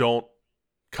don't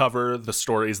cover the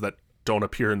stories that don't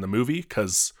appear in the movie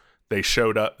because they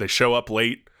show up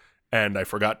late, and I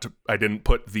didn't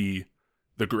put the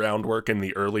groundwork in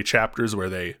the early chapters where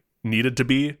they needed to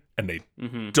be, and they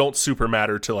don't super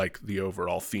matter to like the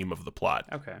overall theme of the plot.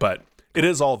 Okay. But it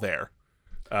is all there.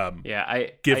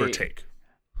 Give or take.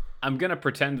 I'm going to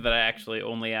pretend that I actually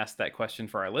only asked that question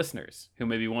for our listeners, who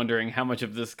may be wondering how much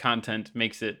of this content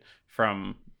makes it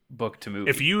from book to movie.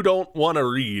 If you don't want to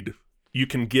read, you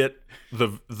can get the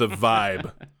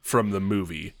vibe from the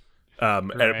movie.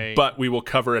 Right. But we will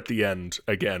cover at the end,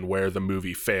 again, where the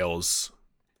movie fails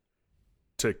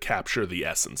to capture the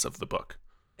essence of the book.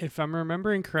 If I'm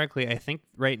remembering correctly, I think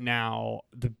right now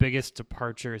the biggest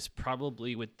departure is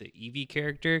probably with the Evie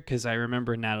character, because I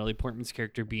remember Natalie Portman's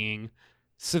character being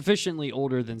sufficiently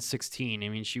older than 16. I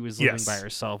mean, she was living by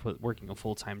herself, working a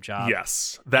full-time job.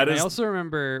 Yes, I also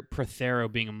remember Prothero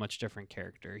being a much different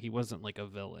character. He wasn't like a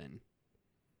villain.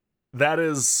 That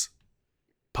is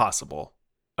possible.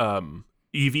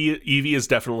 Evie is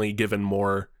definitely given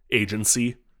more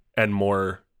agency and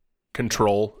more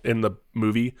control in the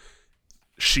movie.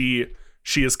 She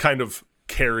is kind of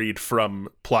carried from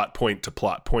plot point to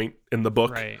plot point in the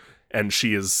book, Right. and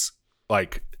she is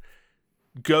like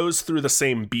goes through the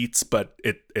same beats, but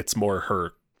it's more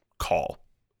her call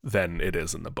than it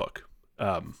is in the book,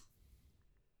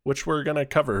 which we're gonna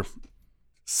cover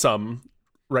some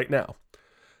right now.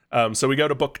 So we go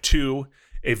to book 2,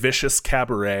 A Vicious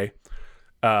Cabaret.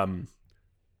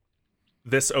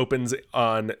 This opens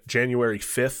on January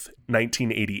 5th,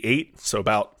 1988,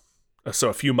 so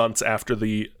a few months after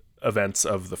the events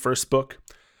of the first book.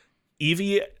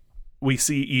 We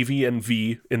see Evie and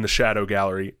V in the Shadow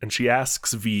Gallery, and she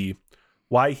asks V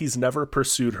why he's never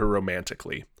pursued her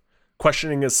romantically,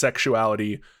 questioning his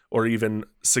sexuality or even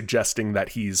suggesting that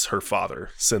he's her father,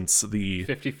 since the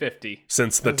 50-50.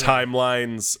 Since the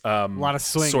timelines A lot of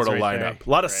swings sort of right line there. up. A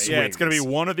lot of swings. Yeah, it's gonna be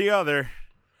one or the other.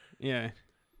 Yeah.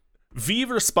 V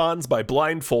responds by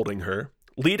blindfolding her,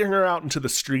 leading her out into the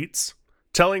streets,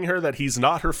 telling her that he's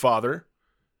not her father,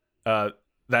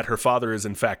 that her father is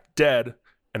in fact dead,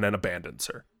 and then abandons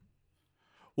her.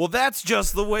 Well, that's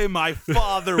just the way my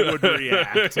father would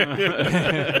react.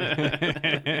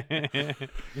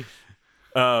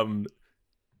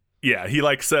 Yeah, he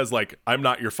like says like, I'm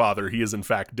not your father, he is in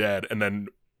fact dead, and then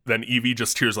Evie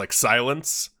just hears like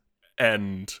silence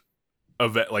and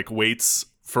waits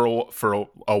for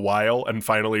a while and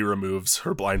finally removes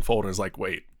her blindfold and is like,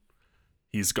 wait,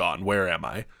 he's gone. Where am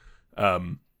I?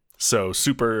 So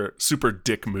super, super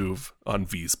dick move on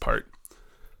V's part.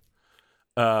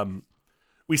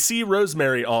 We see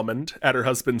Rosemary Almond at her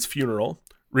husband's funeral,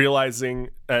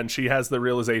 and she has the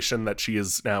realization that she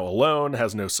is now alone,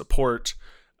 has no support.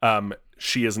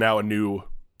 She is now a new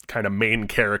kind of main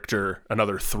character,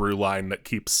 another through line that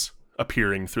keeps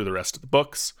appearing through the rest of the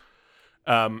books.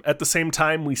 At the same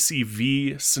time, we see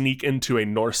V sneak into a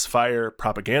Norse Fire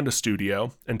propaganda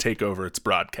studio and take over its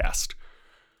broadcast.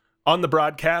 On the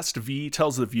broadcast, V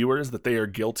tells the viewers that they are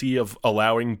guilty of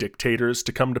allowing dictators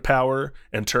to come to power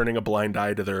and turning a blind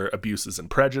eye to their abuses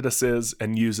and prejudices,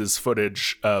 and uses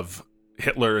footage of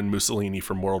Hitler and Mussolini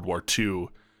from World War II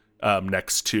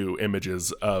next to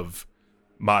images of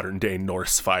modern-day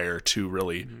Norse Fire to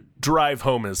really drive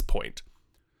home his point.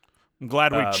 I'm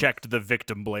glad we checked the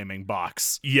victim-blaming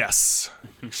box. Yes,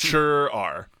 sure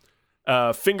are.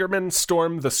 Fingerman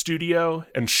storm the studio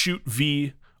and shoot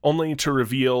V, only to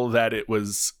reveal that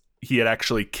he had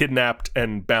actually kidnapped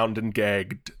and bound and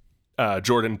gagged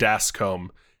Jordan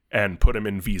Dascombe and put him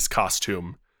in V's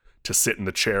costume to sit in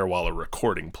the chair while a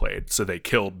recording played. So they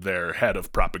killed their head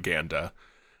of propaganda,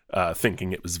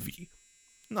 thinking it was V.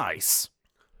 Nice.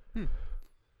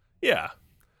 Yeah.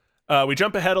 We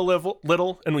jump ahead a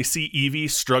little, and we see Evie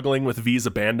struggling with V's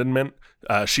abandonment.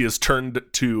 She has turned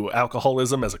to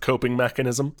alcoholism as a coping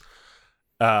mechanism.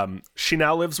 She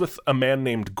now lives with a man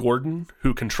named Gordon,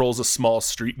 who controls a small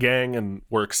street gang and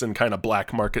works in kind of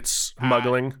black market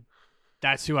smuggling.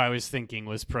 That's who I was thinking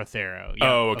was Prothero. Yep,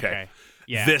 Oh, okay.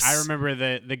 Yeah, This- I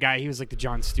remember the guy. He was like the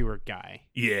Jon Stewart guy.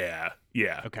 Yeah.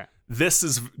 Okay.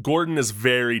 Gordon is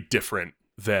very different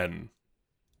than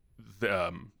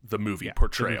the movie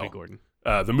portrayal. The movie Gordon.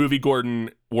 The movie Gordon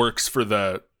works for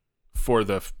the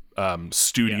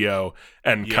studio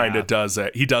and kind of does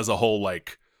a whole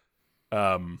like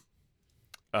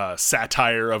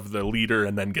satire of the leader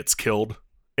and then gets killed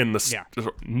in the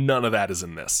none of that is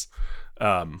in this.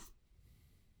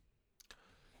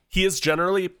 He is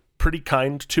generally pretty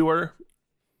kind to her,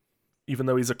 even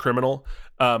though he's a criminal.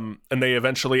 And they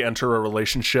eventually enter a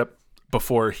relationship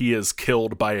before he is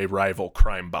killed by a rival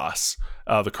crime boss.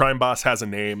 The crime boss has a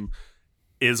name,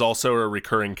 is also a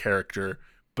recurring character,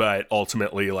 but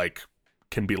ultimately like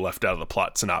can be left out of the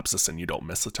plot synopsis and you don't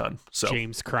miss a ton. So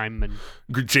James Crimeman.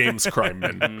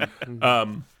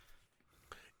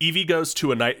 Evie goes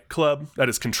to a nightclub that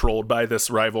is controlled by this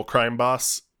rival crime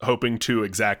boss, hoping to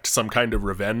exact some kind of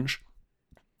revenge.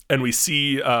 And we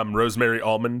see Rosemary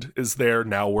Almond is there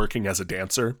now working as a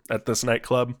dancer at this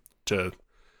nightclub to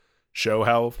show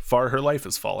how far her life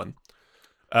has fallen.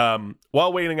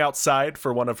 While waiting outside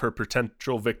for one of her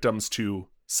potential victims to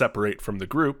separate from the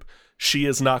group, she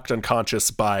is knocked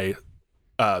unconscious by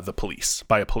the police,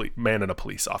 by a man in a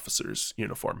police officer's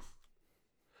uniform.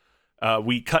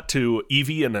 We cut to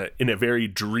Evie in a very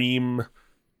dream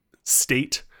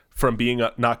state from being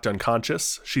knocked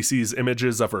unconscious. She sees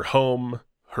images of her home,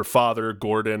 her father,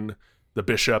 Gordon, the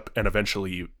bishop, and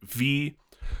eventually V,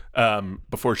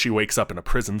 before she wakes up in a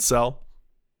prison cell.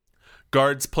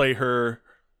 Guards play her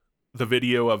the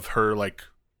video of her like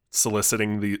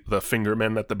soliciting the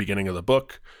fingermen at the beginning of the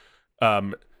book,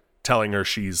 telling her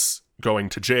she's going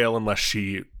to jail unless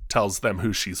she tells them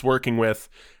who she's working with,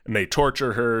 and they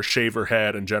torture her, shave her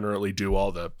head, and generally do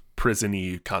all the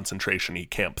prison-y, concentration-y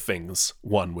camp things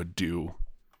one would do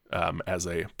as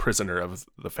a prisoner of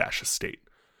the fascist state.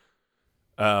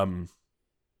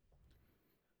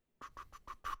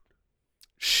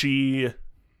 She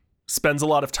spends a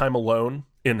lot of time alone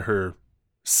in her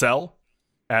cell,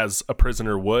 as a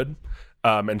prisoner would,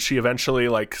 and she eventually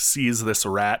like sees this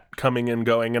rat coming and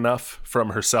going enough from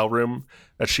her cell room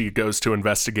that she goes to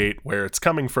investigate where it's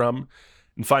coming from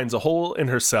and finds a hole in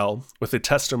her cell with a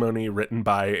testimony written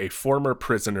by a former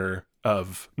prisoner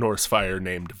of Norse Fire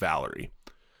named Valerie.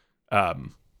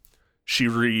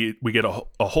 We get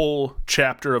a whole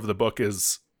chapter of the book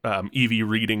is Evie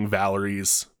reading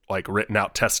Valerie's like written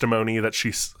out testimony that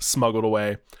she smuggled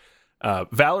away.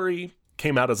 Valerie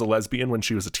came out as a lesbian when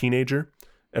she was a teenager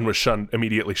and was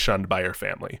immediately shunned by her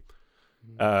family.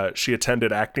 She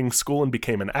attended acting school and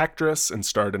became an actress and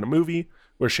starred in a movie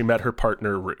where she met her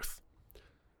partner, Ruth.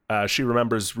 She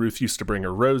remembers Ruth used to bring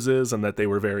her roses and that they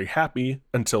were very happy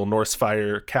until Norse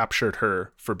Fire captured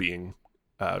her for being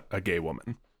a gay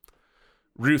woman.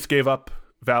 Ruth gave up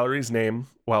Valerie's name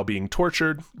while being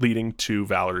tortured, leading to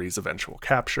Valerie's eventual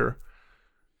capture,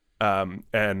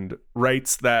 and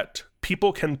writes that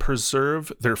people can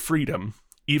preserve their freedom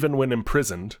even when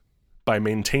imprisoned by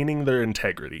maintaining their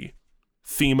integrity.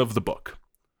 Theme of the book.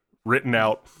 written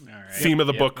out. All right. Theme of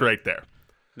the Yep. book right there.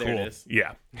 There it is.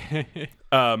 Yeah.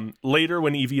 Later,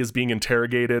 when Evie is being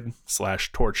interrogated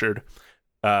 / tortured,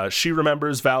 she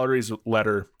remembers Valerie's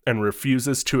letter and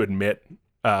refuses to admit,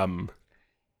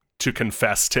 to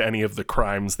confess to any of the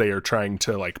crimes they are trying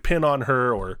to like pin on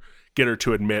her or get her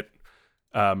to admit,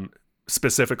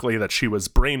 specifically that she was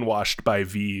brainwashed by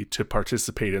V to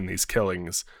participate in these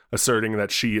killings, asserting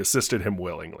that she assisted him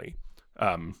willingly,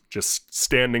 just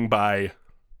standing by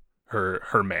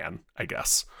her man, I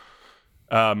guess.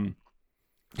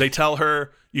 They tell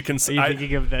her you can. Are you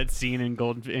thinking of that scene in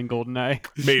Goldeneye?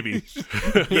 Maybe.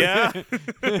 Yeah.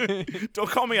 Don't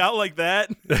call me out like that.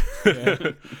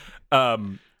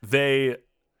 They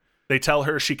tell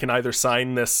her she can either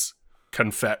sign this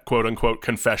quote unquote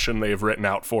confession they have written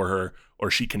out for her,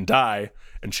 or she can die.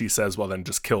 And she says, "Well, then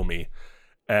just kill me."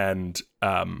 And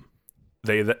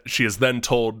she is then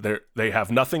told they have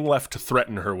nothing left to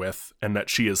threaten her with, and that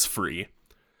she is free.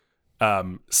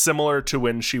 Similar to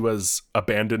when she was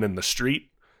abandoned in the street,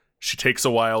 she takes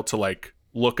a while to like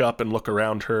look up and look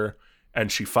around her,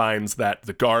 and she finds that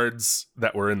the guards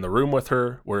that were in the room with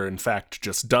her were in fact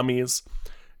just dummies,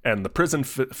 and the prison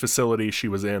facility she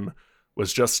was in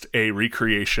was just a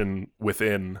recreation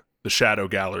within the Shadow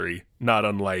Gallery, not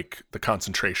unlike the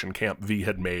concentration camp V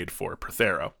had made for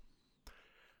Prothero.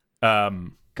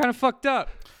 Kind of fucked up.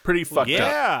 Pretty fucked up.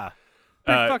 Yeah.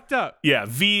 Pretty fucked up. Yeah,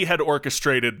 V had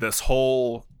orchestrated this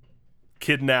whole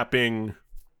kidnapping,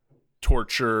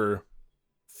 torture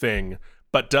thing,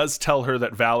 but does tell her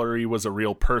that Valerie was a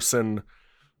real person,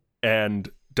 and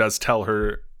does tell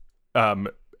her, and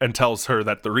tells her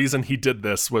that the reason he did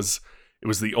this was it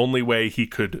was the only way he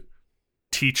could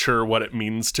teach her what it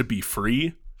means to be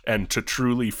free and to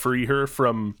truly free her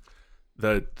from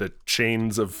the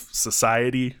chains of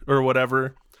society or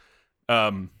whatever.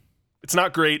 It's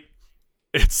not great.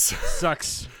 It's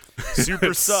Sucks.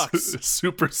 Super sucks.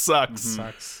 Super sucks.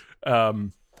 Sucks.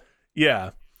 Yeah.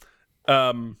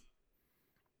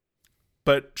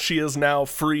 But she is now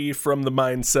free from the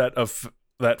mindset of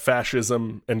that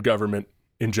fascism and government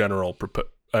in general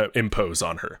impose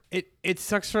on her. It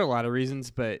sucks for a lot of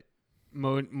reasons, but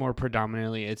more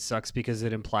predominantly, it sucks because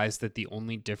it implies that the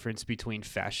only difference between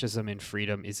fascism and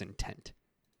freedom is intent.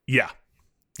 Yeah.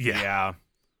 Yeah.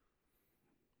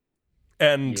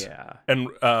 And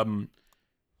I'm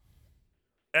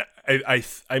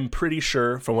pretty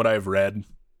sure from what I've read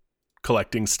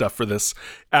collecting stuff for this,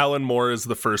 Alan Moore is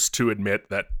the first to admit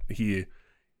that he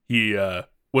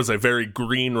was a very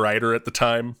green writer at the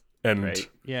time. And Right.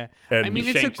 Yeah. And I mean,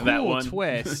 he it's a shanked that cool one.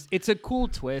 twist. It's a cool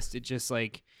twist. It just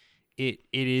like it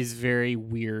is very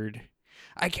weird.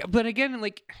 But again,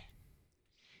 like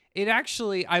it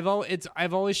actually I've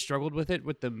always struggled with it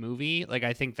with the movie. Like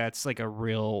I think that's like a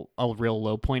real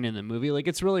low point in the movie. Like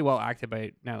it's really well acted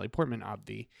by Natalie Portman,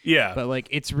 obvi. yeah. But like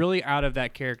it's really out of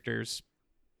that character's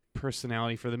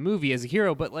personality for the movie as a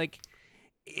hero. But like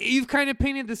you've kind of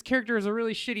painted this character as a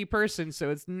really shitty person, so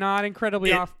it's not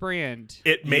incredibly off-brand.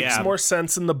 It makes Yeah. more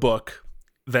sense in the book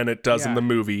than it does in Yeah. the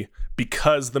movie,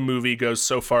 because the movie goes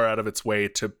so far out of its way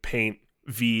to paint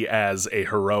V as a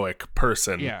heroic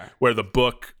person, Yeah. where the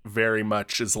book very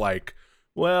much is like,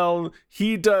 well,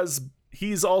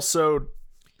 he's also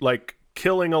like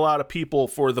killing a lot of people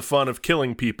for the fun of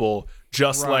killing people,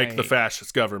 just like the Right.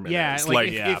 fascist government Yeah, is.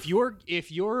 like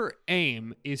if your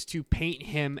aim is to paint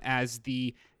him as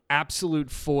the absolute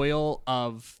foil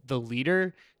of the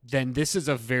leader, then this is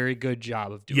a very good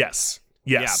job of doing yes.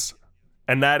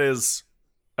 And that is,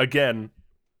 again,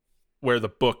 where the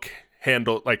book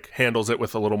handles it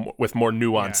with with more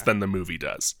nuance Yeah. than the movie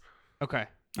does. that. Okay.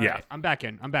 Yeah. All right, I'm back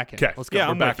in. Okay, Let's go. Yeah,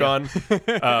 we're I'm back with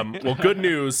you. on. Well, good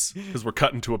news, because we're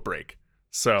cutting to a break.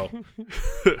 So,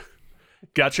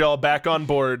 got you all back on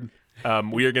board.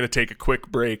 We are going to take a quick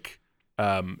break,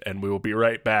 and we will be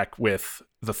right back with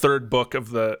the third book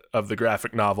of the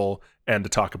graphic novel and to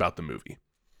talk about the movie.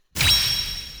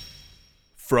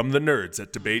 From the nerds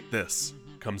at Debate This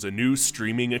comes a new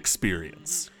streaming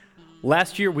experience.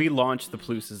 Last year, we launched The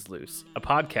Plus is Loose, a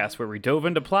podcast where we dove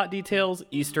into plot details,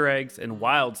 Easter eggs, and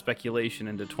wild speculation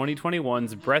into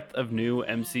 2021's breadth of new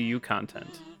MCU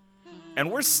content.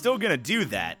 And we're still going to do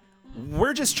that.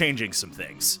 We're just changing some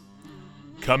things.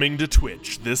 Coming to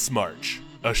Twitch this March,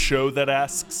 a show that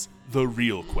asks the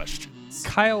real questions.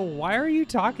 Kyle, why are you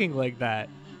talking like that?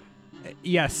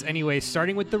 Yes, anyway,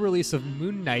 starting with the release of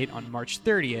Moon Knight on March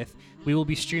 30th, we will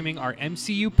be streaming our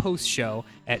MCU post show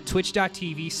at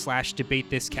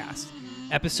twitch.tv/debatethiscast.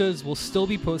 Episodes will still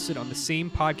be posted on the same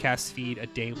podcast feed a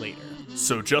day later.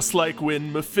 So just like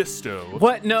when Mephisto...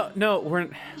 What? No, we're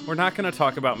not going to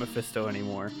talk about Mephisto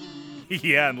anymore.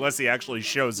 Yeah, unless he actually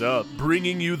shows up.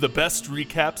 bringing you the best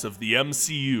recaps of the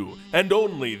MCU and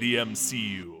only the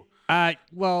MCU.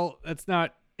 Well, that's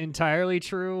not entirely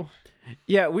true.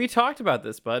 Yeah, we talked about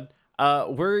this, bud.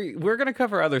 We're gonna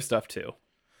cover other stuff too.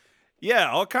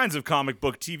 Yeah, all kinds of comic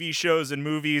book TV shows and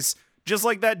movies, just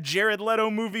like that Jared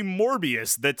Leto movie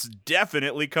Morbius that's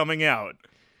definitely coming out.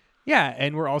 Yeah,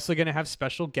 and we're also going to have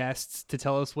special guests to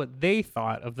tell us what they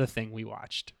thought of the thing we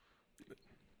watched.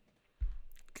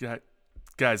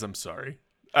 Guys, I'm sorry.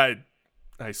 I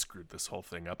screwed this whole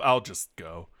thing up. I'll just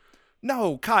go.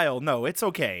 No, Kyle, no, it's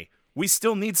okay. We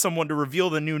still need someone to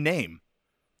reveal the new name.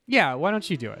 Yeah, why don't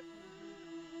you do it?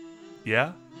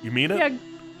 Yeah? You mean it?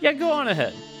 Yeah, go on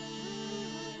ahead.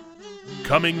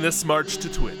 Coming this March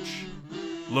to Twitch.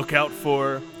 Look out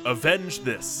for Avenge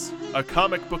This, a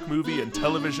comic book movie and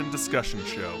television discussion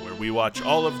show where we watch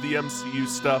all of the MCU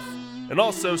stuff and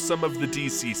also some of the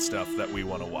DC stuff that we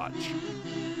want to watch.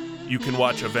 You can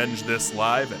watch Avenge This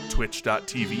live at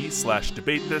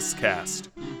twitch.tv/debatethiscast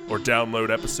or download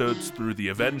episodes through the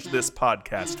Avenge This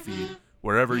podcast feed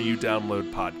wherever you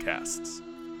download podcasts.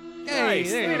 Hey,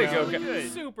 there you go.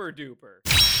 Super duper.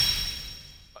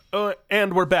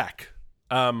 And we're back.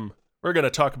 We're going to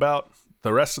talk about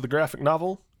the rest of the graphic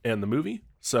novel and the movie.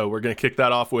 So we're going to kick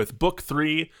that off with Book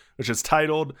 3, which is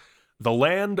titled The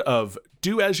Land of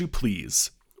Do As You Please,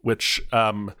 which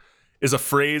is a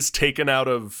phrase taken out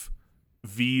of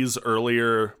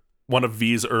one of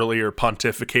V's earlier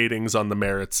pontificatings on the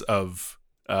merits of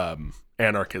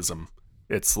anarchism.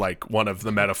 It's like one of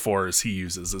the metaphors he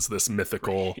uses is this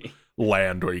mythical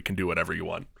land where you can do whatever you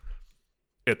want.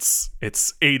 It's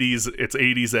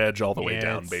 80s edge all the way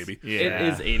down, baby. Yeah. It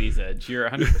is 80s edge. You're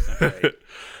 100%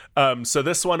 right. So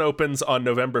this one opens on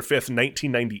November 5th,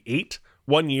 1998,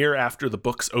 1 year after the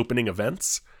book's opening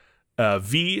events.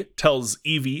 V tells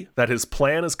Evie that his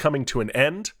plan is coming to an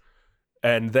end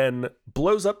and then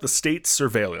blows up the state's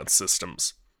surveillance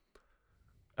systems.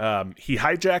 He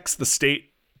hijacks the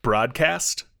state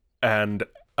broadcast and,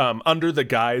 under the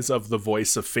guise of the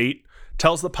voice of fate,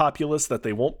 tells the populace that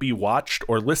they won't be watched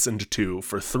or listened to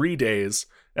for 3 days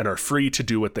and are free to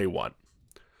do what they want.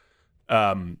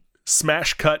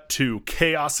 Smash cut to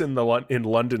chaos in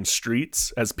London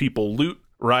streets as people loot,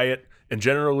 riot, and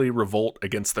generally revolt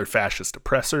against their fascist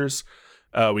oppressors.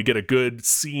 We get a good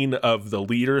scene of the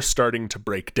leader starting to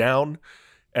break down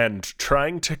and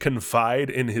trying to confide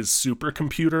in his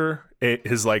supercomputer,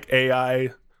 his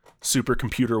AI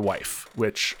supercomputer wife,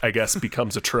 which I guess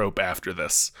becomes a trope after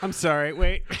this. I'm sorry.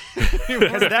 Wait.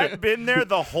 Has that been there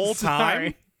the whole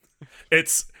time? He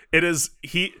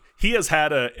has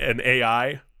had an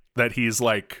AI that he's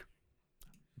like,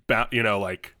 it's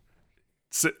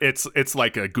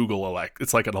like a Google Alexa.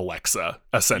 It's like an Alexa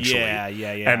essentially. Yeah.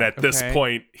 And at this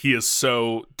point, he is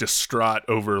so distraught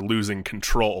over losing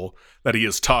control that he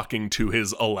is talking to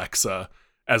his Alexa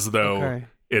as though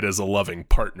it is a loving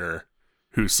partner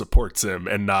who supports him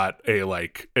and not a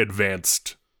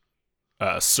advanced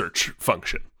search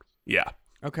function. Yeah.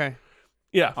 Okay.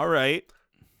 Yeah. All right.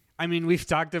 I mean, we've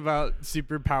talked about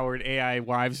super-powered AI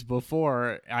wives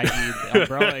before, i.e.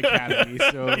 Umbrella Academy,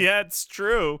 so... Yeah, it's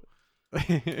true.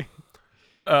 So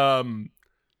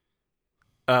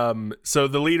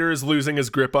the leader is losing his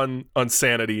grip on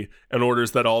sanity and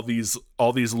orders that all these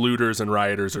looters and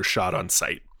rioters are shot on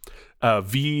sight.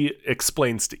 V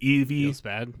explains to Evie. Feels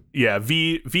bad. Yeah,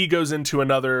 V goes into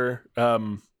another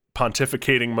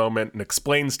pontificating moment and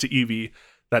explains to Evie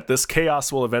that this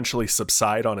chaos will eventually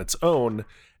subside on its own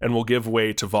and will give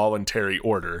way to voluntary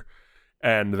order,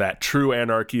 and that true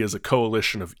anarchy is a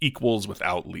coalition of equals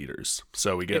without leaders.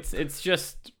 So we get it's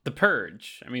just the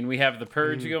purge. I mean, we have the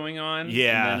purge going on.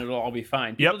 Yeah. And then it'll all be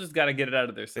fine. People just got to get it out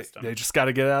of their system. They just got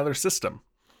to get it out of their system.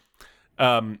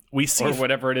 We see Or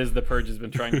whatever it is the purge has been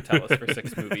trying to tell us for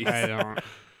 6 movies. I don't...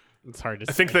 It's hard to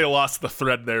say. I think they lost the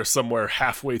thread there somewhere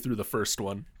halfway through the first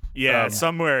one. Yeah,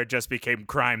 somewhere it just became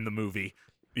Crime the movie.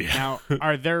 Yeah. Now,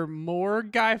 are there more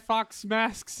Guy Fawkes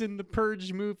masks in the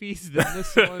Purge movies than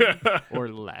this one, or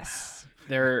less?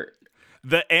 They're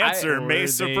The answer Or may they-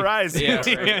 surprise you.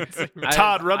 yeah, right.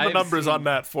 Todd, run the I've numbers seen- on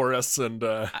that for us and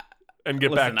get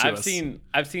Listen, back to I've us.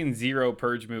 I've seen 0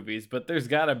 Purge movies, but there's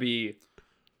got to be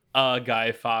a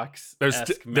Guy Fawkes.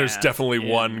 There's definitely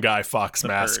one Guy Fawkes The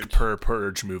mask Purge. per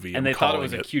Purge movie. and I'm they thought it calling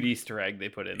was a cute Easter egg they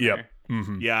put in Yep. there.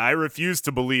 Mm-hmm. Yeah, I refuse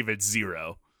to believe it's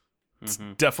 0.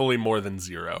 Definitely more than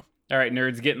 0. All right,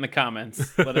 nerds, get in the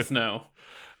comments. Let us know.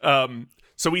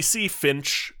 So we see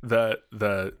Finch, the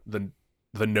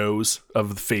nose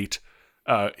of the fate,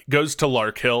 goes to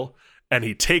Larkhill, and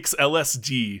he takes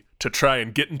LSD to try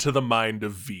and get into the mind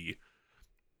of V.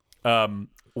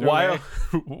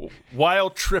 While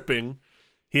tripping,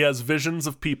 he has visions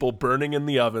of people burning in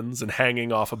the ovens and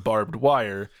hanging off a barbed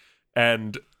wire,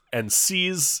 and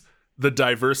sees the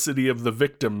diversity of the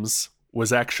victims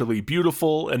was actually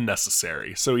beautiful and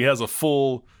necessary. So he has a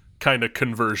full kind of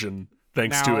conversion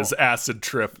thanks to his acid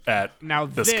trip at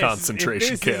this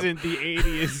concentration camp. This isn't the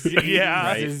 80s,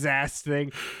 Yeah. disaster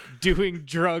thing, doing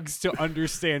drugs to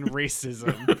understand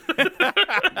racism.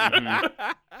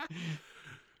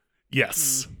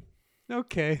 Yes.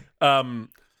 Okay.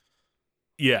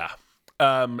 Yeah.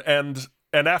 And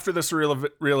after this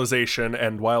realization,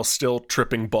 and while still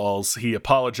tripping balls, he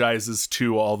apologizes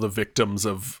to all the victims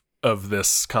of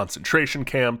this concentration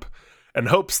camp and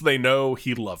hopes they know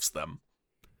he loves them.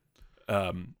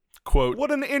 Quote,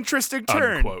 What an interesting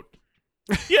turn. unquote.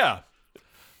 Yeah.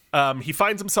 He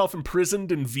finds himself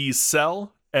imprisoned in V's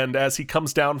cell, and as he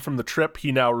comes down from the trip,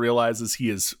 he now realizes he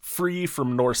is free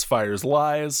from Norsefire's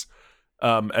lies,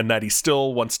 and that he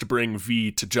still wants to bring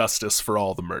V to justice for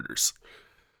all the murders.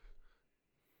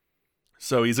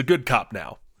 So he's a good cop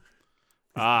now.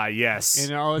 Ah, yes.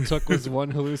 And all it took was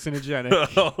one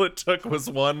hallucinogenic. All it took was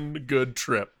one good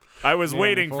trip. I was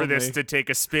waiting if for this only. to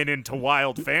take a spin into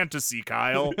wild fantasy,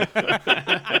 Kyle.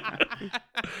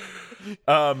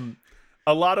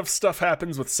 A lot of stuff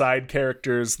happens with side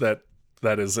characters that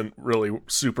isn't really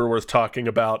super worth talking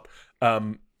about.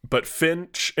 But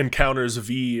Finch encounters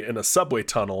V in a subway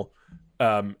tunnel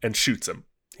and shoots him.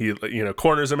 He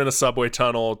corners him in a subway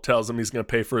tunnel, tells him he's going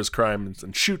to pay for his crimes,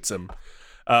 and shoots him.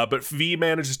 But V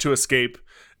manages to escape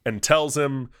and tells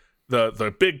him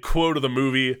the big quote of the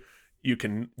movie: You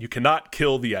cannot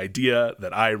kill the idea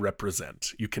that I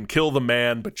represent. You can kill the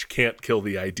man, but you can't kill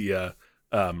the idea.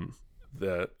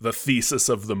 The thesis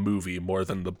of the movie more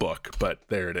than the book, but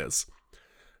there it is.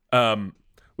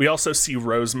 We also see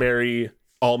Rosemary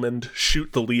Almond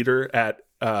shoot the leader at.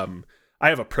 I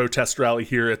have a protest rally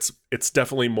here. It's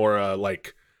definitely more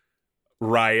like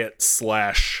riot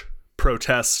 /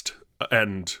 protest,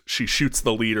 and she shoots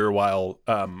the leader while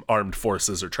armed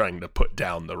forces are trying to put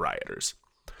down the rioters.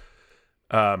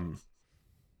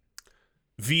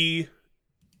 V,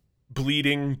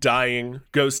 bleeding, dying,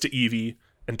 goes to Evie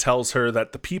and tells her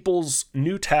that the people's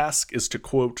new task is to,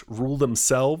 quote, rule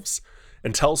themselves,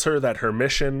 and tells her that her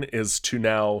mission is to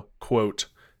now, quote,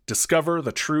 discover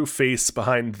the true face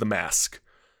behind the mask.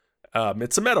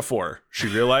 It's a metaphor, she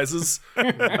realizes,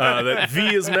 that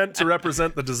V is meant to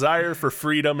represent the desire for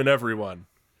freedom in everyone.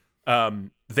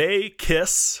 They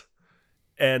kiss,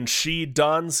 and she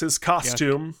dons his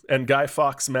costume and Guy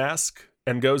Fawkes mask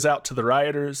and goes out to the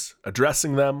rioters,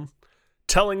 addressing them,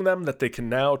 telling them that they can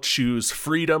now choose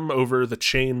freedom over the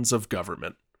chains of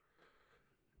government.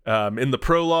 In the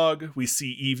prologue, we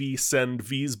see Evie send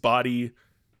V's body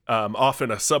off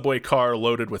in a subway car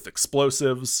loaded with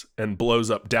explosives and blows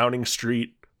up Downing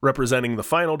Street, representing the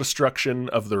final destruction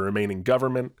of the remaining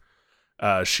government.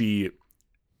 She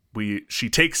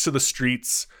takes to the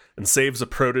streets and saves a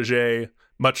protege,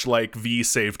 much like V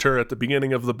saved her at the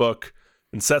beginning of the book,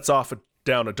 and sets off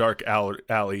down a dark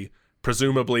alley,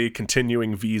 presumably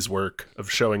continuing V's work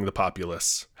of showing the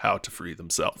populace how to free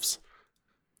themselves.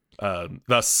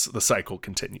 Thus, the cycle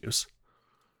continues.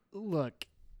 Look,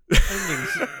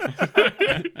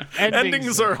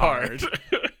 endings are hard.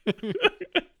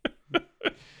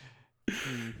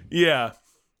 Yeah.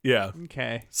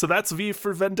 Okay. So that's V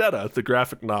for Vendetta, the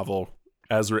graphic novel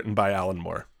as written by Alan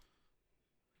Moore.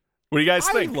 What do you guys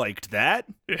think? I liked that.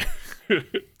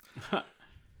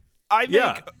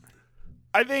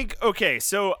 I think okay,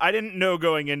 so I didn't know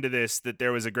going into this that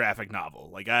there was a graphic novel.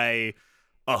 Like I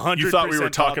 100% You thought we were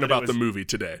talking that about it the was- movie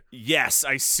today. Yes,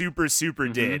 I super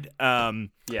did.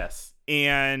 Yes.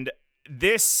 And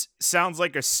this sounds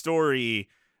like a story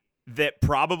that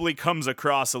probably comes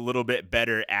across a little bit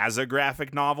better as a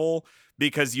graphic novel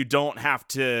because you don't have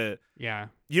to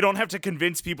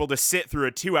convince people to sit through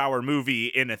a 2-hour movie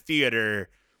in a theater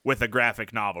with a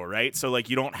graphic novel, right? So like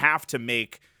you don't have to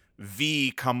make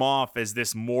V come off as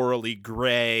this morally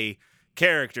gray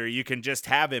character. You can just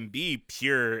have him be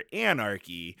pure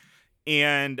anarchy.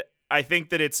 And I think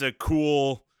that it's a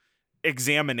cool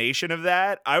examination of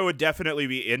that. I would definitely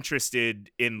be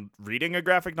interested in reading a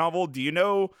graphic novel. Do you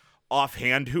know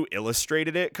offhand who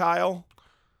illustrated it, Kyle?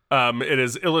 It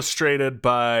is illustrated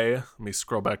by, let me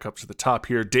scroll back up to the top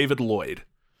here, David Lloyd,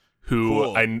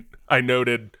 who Cool. I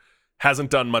noted hasn't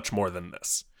done much more than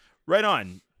this. Right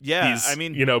on. Yeah, He's, I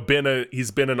mean,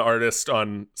 he's been an artist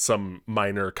on some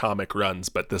minor comic runs,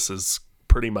 but this is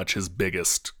pretty much his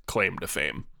biggest claim to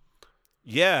fame.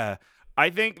 yeah. I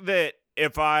think that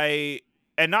if I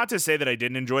And not to say that I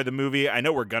didn't enjoy the movie. I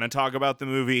know we're going to talk about the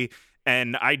movie,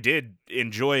 and I did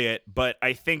enjoy it, but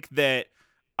I think that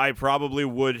I probably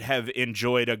would have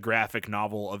enjoyed a graphic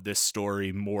novel of this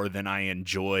story more than I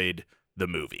enjoyed the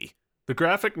movie. The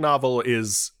graphic novel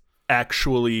is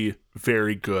actually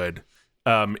very good.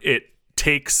 It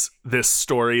takes this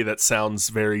story that sounds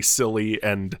very silly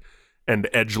and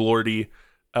edgelordy,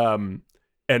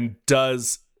 and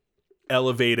does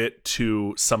elevate it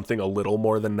to something a little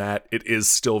more than that. It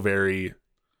is still very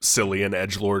silly and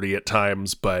edgelordy at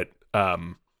times, but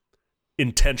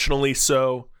intentionally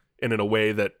so, and in a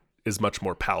way that is much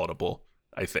more palatable,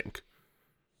 I think.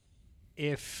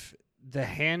 If The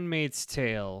Handmaid's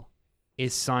Tale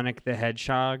is Sonic the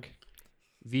Hedgehog,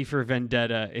 V for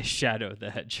Vendetta is Shadow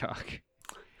the Hedgehog.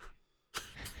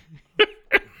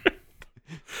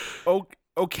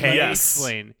 Okay. Let me Yes.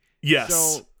 explain. Yes.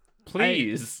 So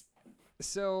Please.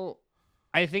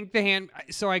 I think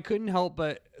I couldn't help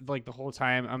but like the whole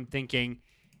time I'm thinking,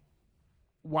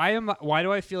 why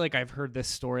do I feel like I've heard this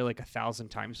story like 1,000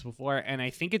 times before? And I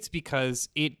think it's because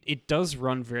it does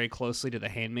run very closely to The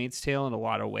Handmaid's Tale in a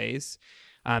lot of ways.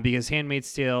 Because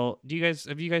Handmaid's Tale,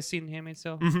 have you guys seen Handmaid's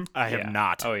Tale? I have Yeah.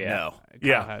 not. Oh, yeah. No.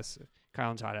 Kyle has.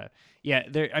 Kyle and Tata. Yeah,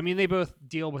 they both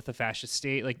deal with the fascist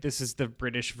state. Like, this is the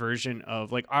British version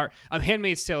of, like, our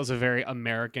Handmaid's Tale is a very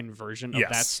American version of Yes.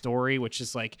 that story, which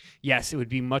is, like, yes, it would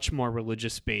be much more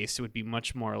religious based. It would be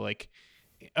much more, like,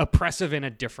 oppressive in a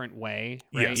different way,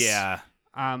 right? Yes.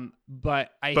 Yeah.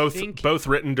 But I think both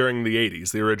written during the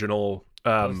 80s. The original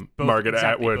both- Margaret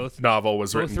exactly, Atwood both- novel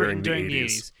was both written during the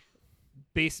 80s.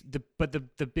 But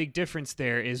the big difference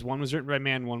there is one was written by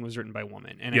man, one was written by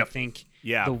woman, and I Yep. think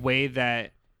Yeah. the way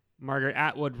that Margaret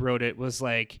Atwood wrote it was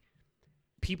like,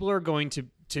 people are going to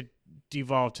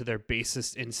devolve to their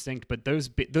basest instinct, but those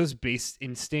base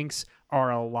instincts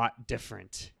are a lot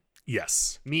different.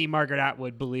 Yes. Margaret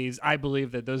Atwood I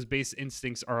believe that those base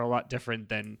instincts are a lot different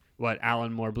than what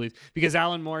Alan Moore believes, because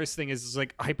Alan Moore's thing is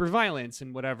like hyperviolence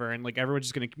and whatever, and like everyone's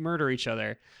just going to murder each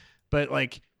other. But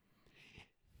like,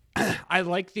 I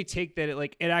like the take that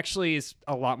it actually is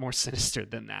a lot more sinister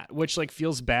than that, which like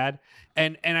feels bad.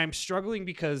 And I'm struggling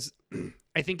because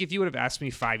I think if you would have asked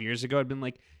me 5 years ago, I'd been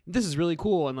like, this is really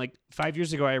cool. And like 5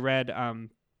 years ago, I read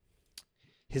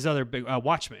his other big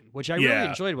Watchmen, which I really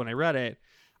enjoyed when I read it.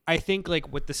 I think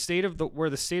like with the state of where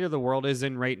the state of the world is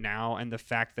in right now, and the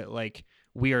fact that like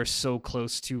we are so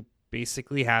close to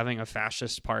basically having a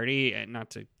fascist party, and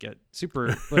not to get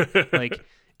super but, like,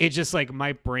 it just like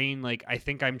my brain, like I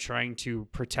think I'm trying to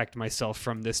protect myself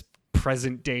from this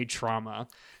present day trauma.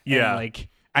 Yeah. And, like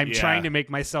I'm Yeah. trying to make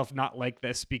myself not like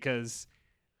this because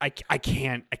I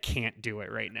can't do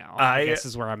it right now. I guess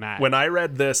is where I'm at. When I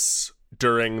read this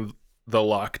during the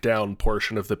lockdown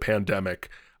portion of the pandemic,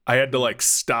 I had to like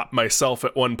stop myself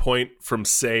at one point from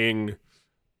saying,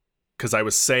 because I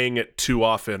was saying it too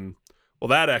often, well,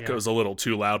 that echoes a little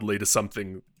too loudly to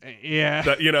something yeah.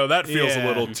 that, that feels a Yeah.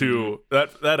 little too,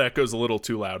 that echoes a little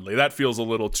too loudly. That feels a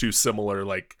little too similar.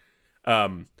 Like,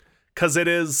 cause it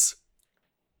is,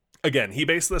 again, he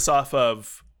based this off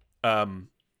of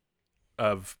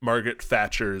Margaret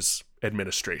Thatcher's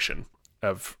administration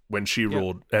of when she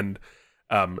ruled. And,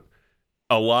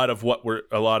 a lot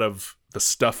of the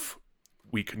stuff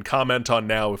we can comment on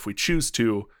now, if we choose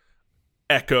to,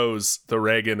 echoes the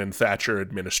Reagan and Thatcher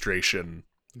administration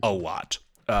a lot,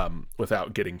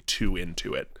 without getting too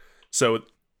into it. So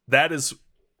that is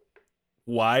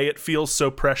why it feels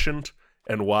so prescient,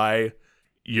 and why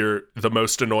you're the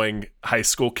most annoying high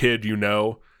school kid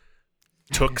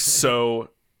took so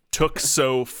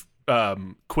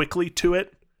quickly to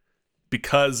it,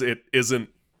 because it isn't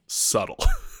subtle.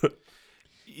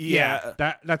 Yeah.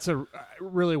 That's a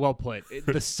really well put.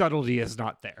 The subtlety is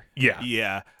not there. Yeah.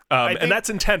 Yeah. And that's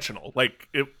intentional. Like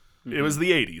it was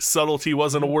the 80s. Subtlety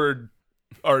wasn't a word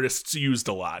artists used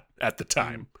a lot at the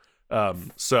time.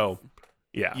 So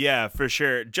yeah. Yeah, for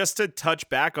sure. Just to touch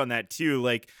back on that too,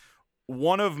 like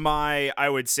one of my, I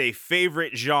would say,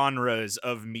 favorite genres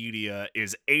of media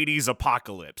is 80s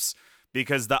apocalypse,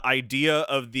 because the idea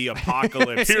of the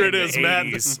apocalypse Here in it is, the man.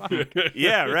 80s,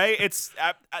 yeah, right? It's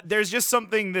there's just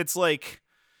something that's like,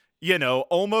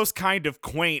 almost kind of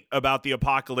quaint about the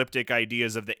apocalyptic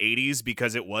ideas of the 80s,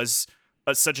 because it was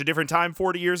such a different time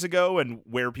 40 years ago, and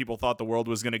where people thought the world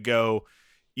was going to go,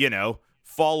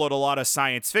 followed a lot of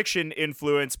science fiction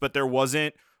influence, but there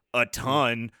wasn't a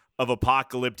ton of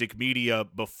apocalyptic media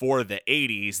before the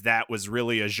 80s. That was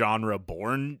really a genre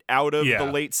born out of the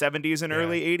late 70s and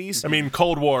early 80s. I mean, the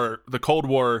Cold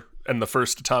War and the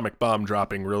first atomic bomb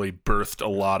dropping really birthed a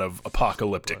lot of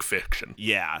apocalyptic fiction.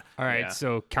 Yeah. All right. Yeah.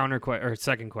 So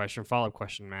second question, follow-up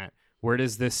question, Matt. where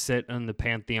does this sit on the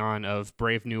pantheon of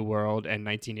Brave New World and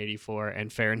 1984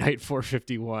 and Fahrenheit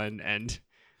 451 and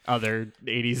other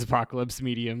 80s apocalypse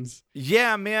mediums?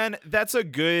 Yeah, man, that's a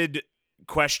good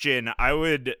question. I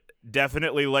would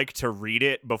definitely like to read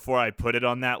it before I put it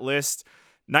on that list.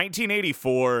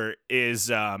 1984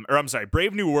 is,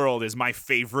 Brave New World is my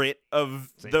favorite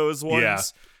of those ones. Yeah,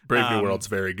 Brave New World's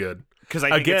very good. Because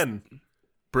I think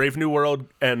Brave New World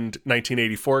and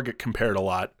 1984 get compared a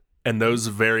lot, and those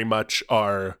very much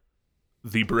are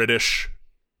a British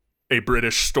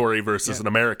story versus an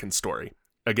American story.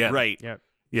 Again, right? Yep.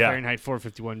 Yeah. Fahrenheit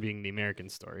 451 being the American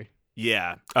story.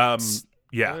 Yeah. Yeah.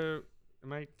 Do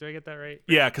I get that right?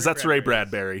 Yeah, because that's Ray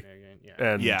Bradbury.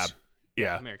 And Yeah.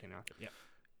 American author. Yeah.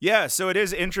 Yeah, so it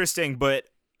is interesting, but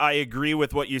I agree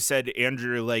with what you said,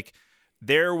 Andrew. Like,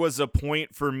 there was a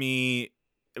point for me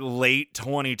late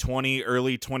 2020,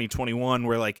 early 2021,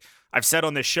 where, like, I've said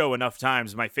on this show enough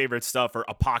times, my favorite stuff are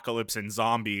apocalypse and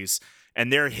zombies.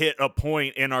 And there hit a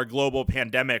point in our global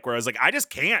pandemic where I was like, I just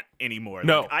can't anymore.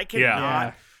 No. Like, I cannot.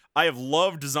 Yeah. I have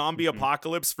loved zombie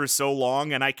apocalypse for so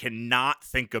long, and I cannot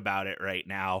think about it right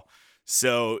now.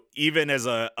 So even as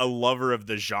a lover of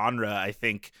the genre, I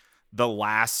think the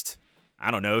last,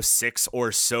 6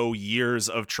 or so years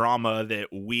of trauma that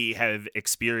we have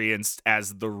experienced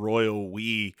as the royal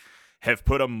we have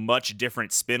put a much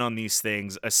different spin on these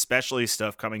things, especially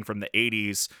stuff coming from the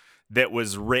 80s that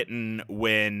was written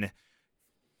when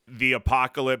the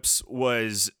apocalypse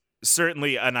was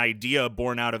certainly an idea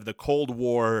born out of the Cold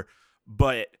War,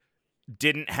 but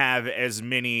didn't have as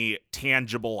many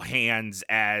tangible hands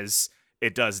as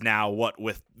it does now, what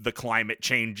with the climate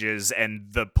changes and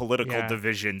the political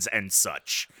divisions and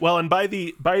such. Well, and by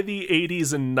the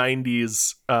 80s and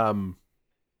 90s,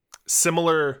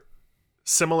 similar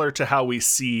to how we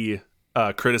see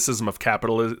criticism of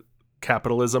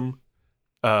capitalism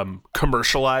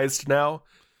commercialized now,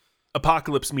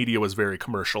 apocalypse media was very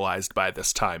commercialized by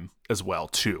this time as well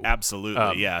too.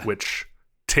 Absolutely, yeah. Which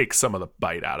takes some of the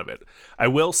bite out of it. I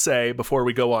will say, before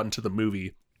we go on to the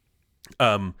movie,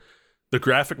 the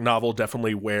graphic novel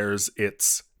definitely wears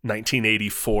its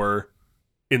 1984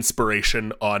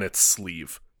 inspiration on its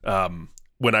sleeve.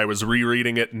 When I was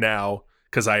rereading it now,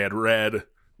 because I had read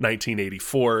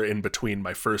 1984 in between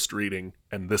my first reading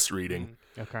and this reading,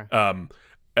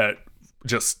 it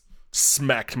just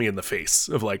smacked me in the face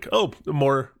of like, oh,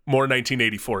 more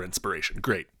 1984 inspiration.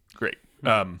 Great.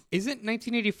 Isn't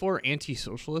 1984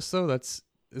 anti-socialist though? That's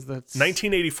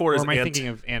 1984 is. Or am I thinking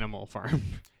of Animal Farm?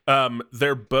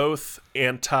 They're both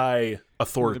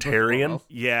anti-authoritarian.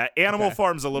 Yeah, Animal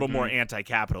Farm's a little more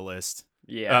anti-capitalist.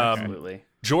 Yeah, absolutely.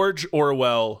 George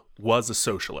Orwell was a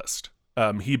socialist.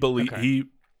 He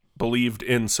believed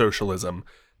in socialism.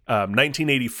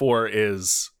 1984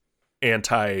 is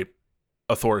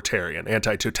anti-authoritarian,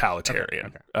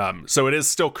 anti-totalitarian. So it is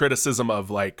still criticism of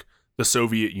like the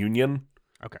Soviet Union.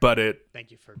 Okay. But it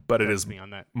is me on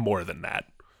that. more than that.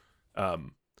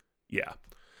 Yeah.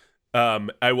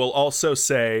 I will also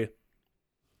say,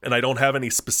 and I don't have any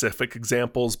specific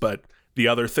examples, but the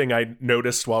other thing I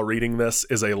noticed while reading this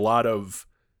is a lot of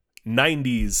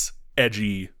 90s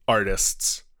edgy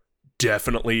artists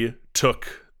definitely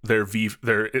took their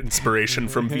inspiration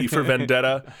from V for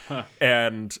Vendetta,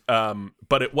 and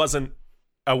but it wasn't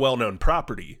a well-known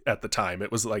property at the time.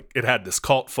 It was like it had this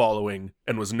cult following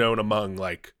and was known among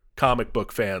like comic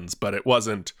book fans, but it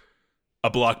wasn't a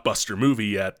blockbuster movie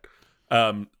yet.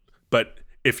 But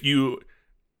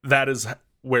that is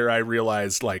where I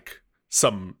realized like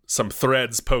some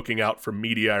threads poking out from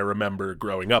media I remember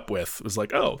growing up with. It was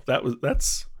like, oh,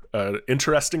 that's an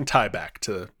interesting tie back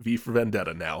to V for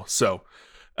Vendetta now. So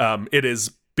it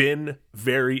has been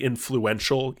very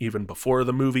influential even before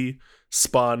the movie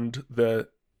spawned the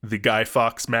Guy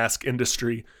Fawkes mask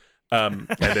industry. And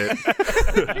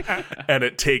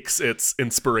it takes its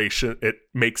inspiration. It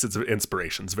makes its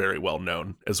inspirations very well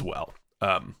known as well.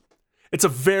 It's a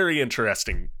very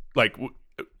interesting, like,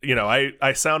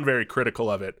 I sound very critical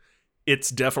of it. It's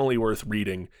definitely worth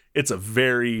reading. It's a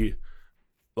very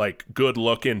like good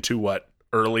look into how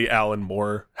early Alan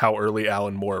Moore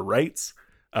writes.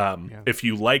 If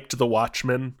you liked The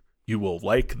Watchmen, you will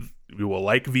like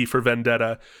V for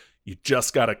Vendetta. You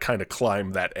just got to kind of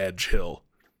climb that edge hill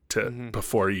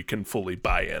before you can fully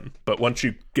buy in. But once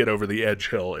you get over the edge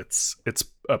hill, it's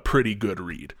a pretty good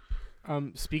read.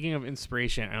 Speaking of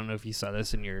inspiration, I don't know if you saw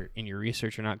this in your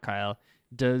research or not, Kyle.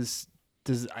 Is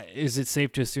it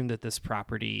safe to assume that this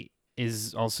property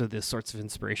is also the sorts of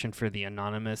inspiration for the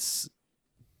anonymous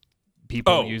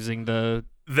people using the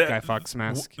Guy Fawkes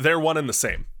mask? They're one and the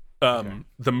same.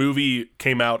 The movie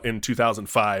came out in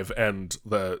 2005, and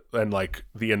the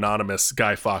anonymous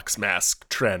Guy Fawkes mask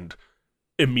trend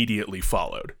immediately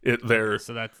followed.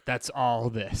 So that's all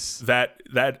this.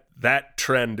 That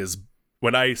trend is,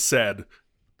 when I said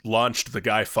launched the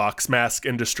Guy Fawkes mask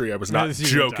industry, I was not This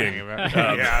is what joking. you're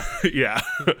talking about. Yeah.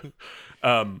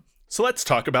 So let's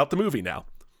talk about the movie now.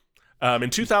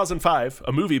 In 2005,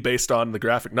 a movie based on the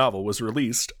graphic novel was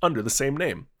released under the same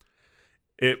name.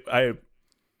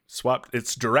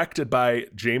 It's directed by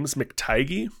James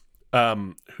McTeigue,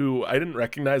 who I didn't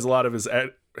recognize a lot of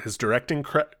his directing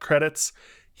credits.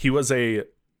 He was a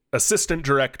assistant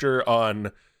director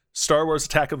on Star Wars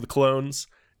Attack of the Clones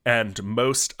and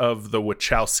most of the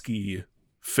Wachowski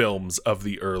films of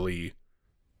the early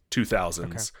 2000s.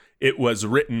 Okay. It was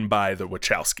written by the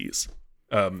Wachowskis.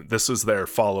 This was their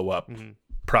follow-up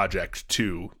project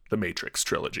to the Matrix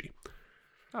trilogy.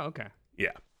 Oh, okay.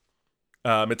 Yeah.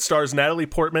 It stars Natalie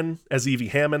Portman as Evie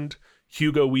Hammond,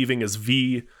 Hugo Weaving as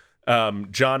V,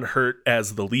 John Hurt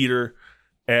as the leader,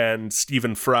 and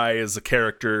Stephen Fry is a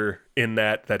character in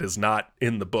that is not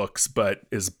in the books, but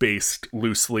is based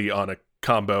loosely on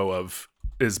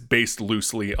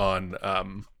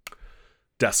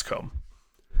Descombe.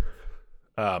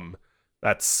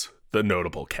 That's the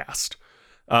notable cast.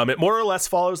 It more or less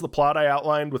follows the plot I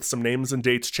outlined with some names and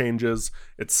dates changes.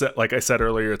 It's set, like I said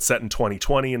earlier, it's set in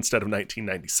 2020 instead of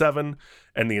 1997,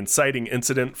 and the inciting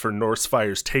incident for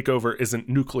Norsefire's takeover isn't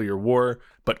nuclear war,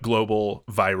 but global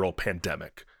viral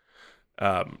pandemic.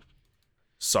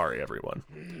 Sorry, everyone.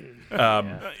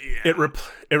 It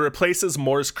replaces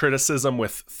Moore's criticism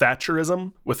with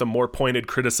Thatcherism, with a more pointed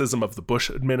criticism of the Bush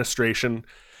administration,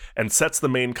 and sets the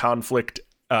main conflict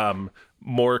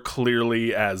more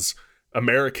clearly as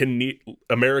American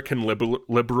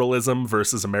liberalism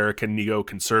versus American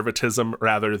neoconservatism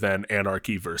rather than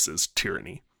anarchy versus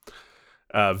tyranny.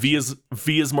 V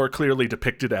is more clearly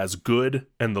depicted as good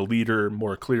and the leader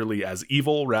more clearly as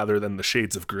evil rather than the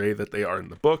shades of gray that they are in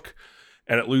the book,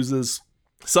 and it loses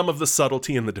some of the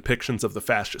subtlety in the depictions of the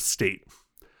fascist state.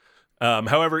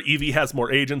 However, Evie has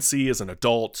more agency as an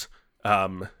adult,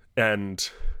 and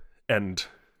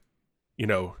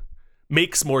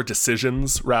makes more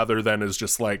decisions rather than is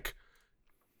just like,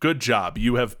 good job,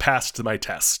 you have passed my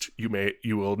test.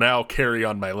 You will now carry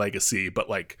on my legacy, but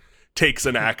like takes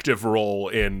an active role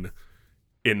in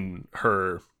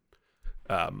her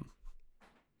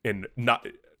in not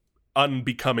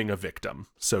unbecoming a victim,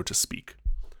 so to speak.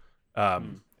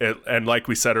 And like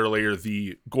we said earlier,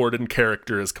 the Gordon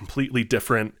character is completely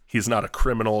different. He's not a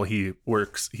criminal.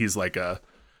 He's like a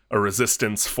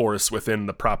resistance force within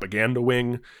the propaganda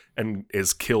wing and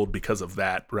is killed because of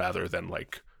that rather than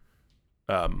like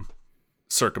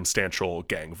circumstantial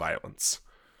gang violence.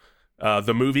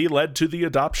 The movie led to the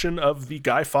adoption of the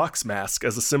Guy Fawkes mask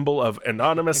as a symbol of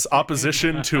anonymous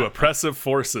opposition to oppressive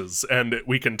forces. And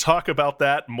we can talk about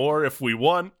that more if we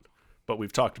want, but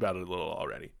we've talked about it a little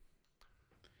already.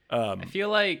 I feel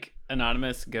like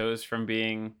Anonymous goes from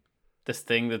being this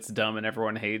thing that's dumb and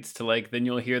everyone hates to like, then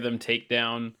you'll hear them take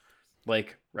down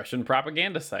like Russian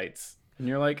propaganda sites. And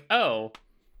you're like, oh,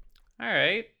 all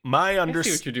right. I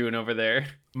see what you're doing over there.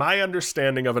 My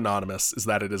understanding of Anonymous is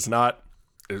that it's not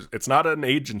an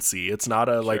agency. It's not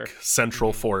a like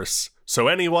central force. So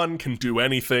anyone can do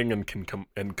anything and can come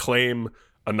and claim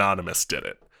Anonymous did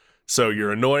it. So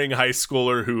your annoying high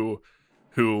schooler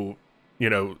who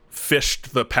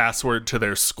fished the password to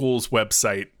their school's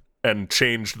website and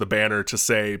changed the banner to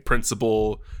say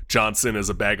Principal Johnson is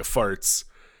a bag of farts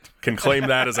can claim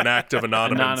that as an act of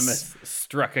Anonymous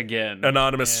struck again.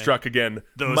 Struck again.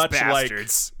 Those much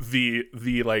bastards. Like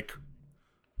the like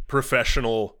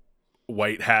professional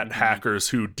white hat hackers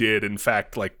who did in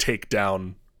fact like take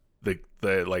down the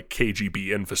like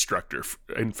KGB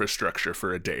infrastructure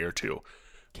for a day or two.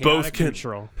 Chaotic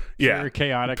neutral. Yeah. Pure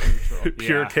chaotic neutral.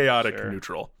 Pure chaotic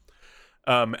neutral.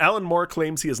 Alan Moore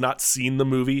claims he has not seen the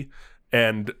movie,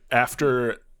 and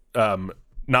after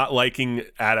not liking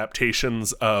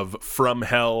adaptations of From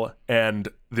Hell and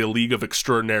The League of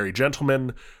Extraordinary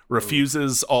Gentlemen,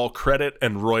 refuses all credit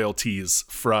and royalties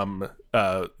from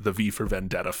the V for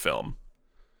Vendetta film.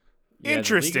 Yeah,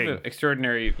 Interesting. The League of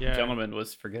Extraordinary Gentlemen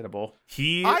was forgettable.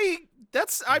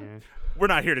 We're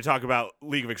not here to talk about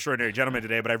League of Extraordinary Gentlemen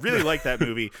today, but I really like that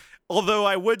movie. Although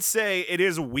I would say it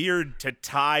is weird to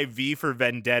tie V for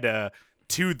Vendetta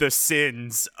to the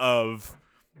sins of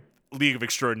League of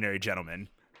Extraordinary Gentlemen.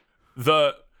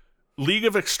 The League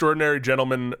of Extraordinary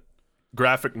Gentlemen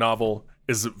graphic novel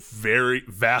is very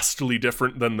vastly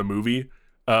different than the movie.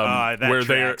 Where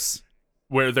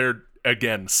they're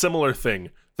again, similar thing.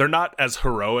 They're not as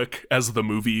heroic as the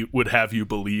movie would have you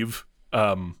believe.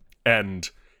 and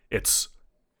it's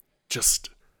just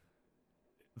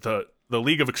the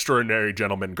League of Extraordinary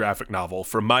Gentlemen graphic novel,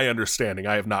 from my understanding,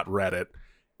 I have not read it,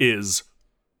 is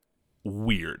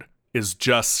weird. Is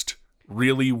just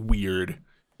really weird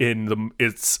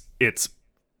it's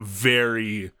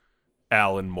very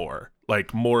Alan Moore.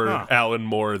 Like more Alan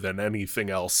Moore than anything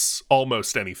else,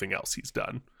 almost anything else he's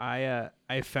done. I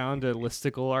found a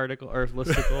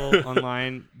listicle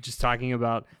online just talking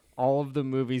about all of the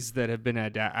movies that have been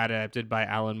adapted by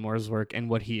Alan Moore's work and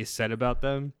what he has said about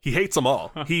them. He hates them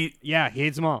all. He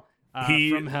hates them all.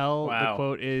 From Hell, Wow. the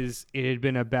quote is, "It had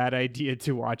been a bad idea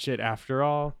to watch it after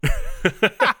all."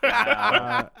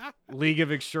 League of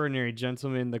Extraordinary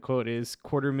Gentlemen, the quote is,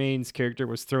 "Quatermain's character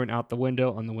was thrown out the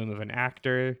window on the whim of an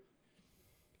actor."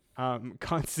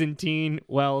 Constantine,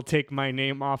 well, take my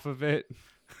name off of it.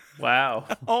 Wow.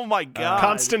 Oh my god.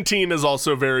 Constantine is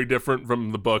also very different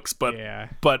from the books, but Yeah.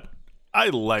 but I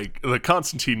like the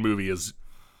Constantine movie is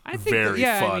I think very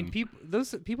I fun. mean,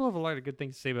 people have a lot of good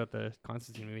things to say about the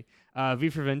Constantine movie. V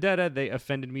for Vendetta, they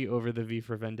offended me over the V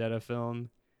for Vendetta film.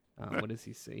 What does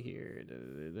he say here?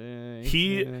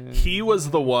 he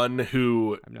was the one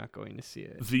who I'm not going to see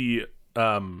it. the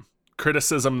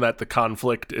criticism that the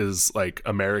conflict is like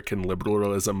American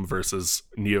liberalism versus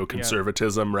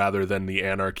neoconservatism rather than the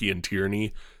anarchy and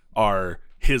tyranny are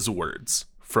his words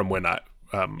from when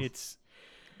It's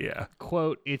yeah.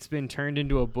 quote, "It's been turned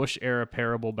into a Bush era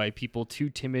parable by people too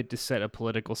timid to set a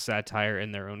political satire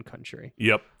in their own country."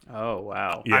 Yep. Oh,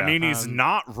 wow. Yeah. I mean, he's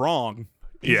not wrong.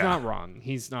 He's Yeah. not wrong.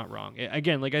 He's not wrong.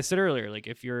 Again, like I said earlier, like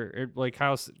if you're like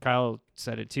Kyle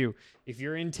said it too, if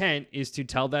your intent is to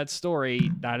tell that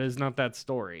story, that is not that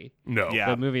story. No.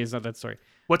 Yeah. The movie is not that story.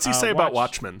 What's he say about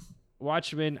Watch- Watchmen?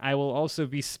 Watchmen, I will also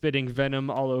be spitting venom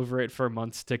all over it for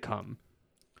months to come.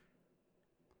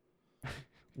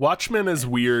 Watchmen is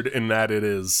weird in that it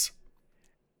is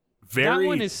very That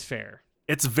one is fair.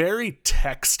 it's very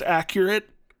text accurate.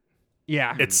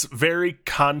 Yeah. It's very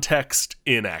context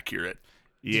inaccurate.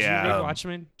 Did you Yeah. read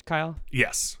Watchmen, Kyle?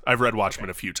 Yes, I've read Watchmen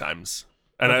a few times,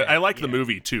 and Okay, I like the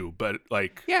movie too. But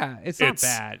like, Yeah, it's not It's-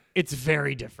 bad. It's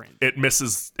very different. it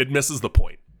misses the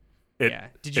point. Yeah.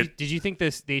 Did you think the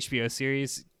HBO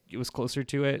series it was closer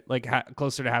to it, like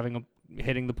closer to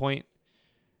hitting the point?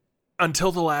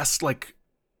 Until the last like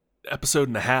episode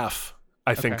and a half,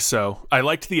 I think Okay. so. I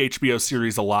liked the HBO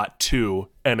series a lot too,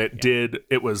 and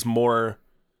it was more.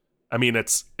 I mean,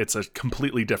 it's a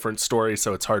completely different story,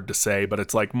 so it's hard to say, but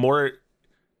it's like it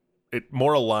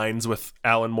more aligns with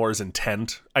Alan Moore's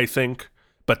intent, I think.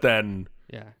 But then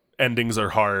Yeah. endings are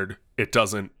hard. It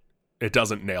doesn't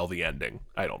nail the ending,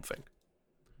 I don't think.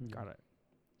 Got it.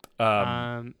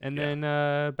 And yeah. then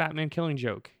Batman Killing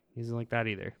Joke. He doesn't like that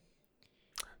either.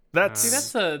 That's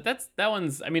See, that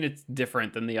one's. I mean, it's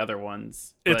different than the other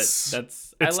ones. But It's- I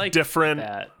it's like different.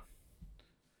 that.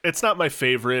 it's not my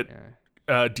favorite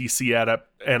Yeah. DC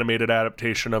animated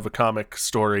adaptation of a comic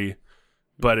story,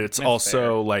 but it's That's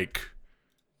also like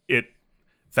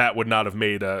that would not have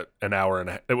made an hour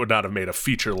and it would not have made a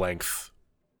feature length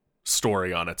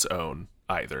story on its own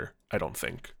either. I don't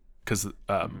think because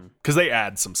they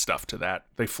add some stuff to that.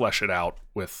 They flesh it out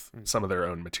with some of their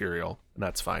own material, and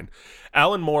that's fine.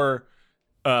 Alan Moore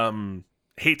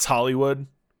hates Hollywood,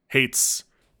 hates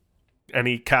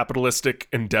any capitalistic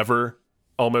endeavor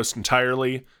almost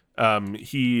entirely.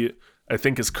 He, I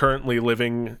think, is currently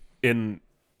living in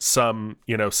some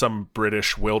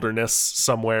British wilderness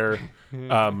somewhere,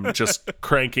 just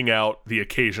cranking out the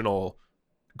occasional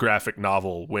graphic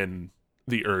novel when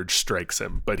the urge strikes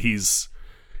him. But he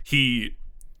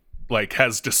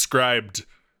has described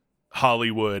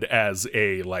Hollywood as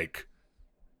a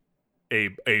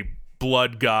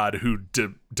blood god who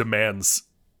demands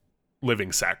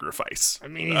living sacrifice. I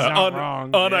mean, he's not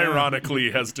wrong.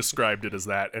 Unironically has described it as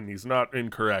that, and he's not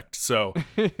incorrect. So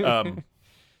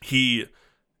he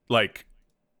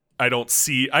I don't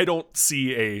see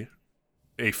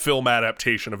a film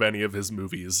adaptation of any of his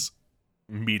movies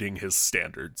meeting his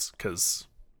standards because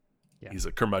he's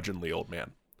a curmudgeonly old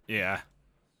man. Yeah.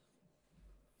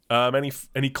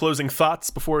 Any closing thoughts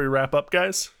before we wrap up,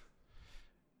 guys?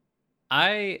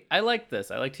 I like this.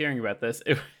 I liked hearing about this.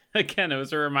 Again, it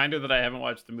was a reminder that I haven't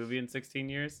watched the movie in 16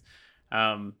 years.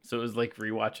 So it was like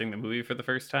rewatching the movie for the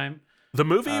first time. The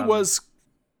movie was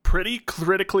pretty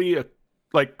critically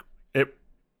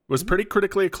pretty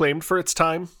critically acclaimed for its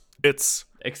time. It's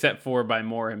Except for by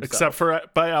Moore himself. except for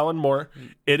by Alan Moore.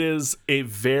 It is a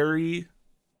very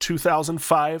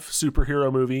 2005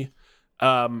 superhero movie.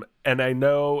 And I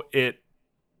know it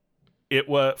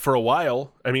was for a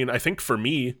while. I mean, I think for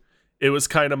me, it was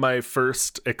kind of my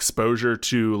first exposure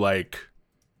to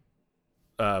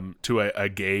to a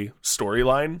gay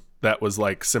storyline that was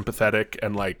like sympathetic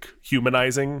and like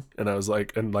humanizing, and I was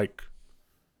like, and like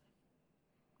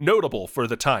notable for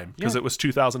the time because it was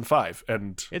 2005,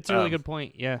 and It's a really good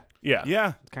point. Yeah.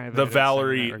 Yeah. It's kind of The ahead of its time in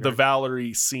Valerie, that the regard.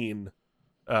 Valerie scene,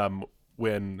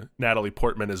 when Natalie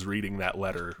Portman is reading that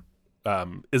letter,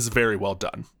 is very well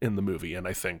done in the movie, and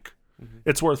I think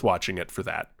it's worth watching it for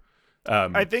that.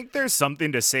 I think there's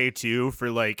something to say too for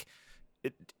like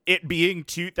it being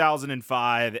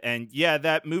 2005, and yeah,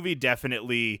 that movie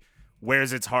definitely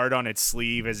wears its heart on its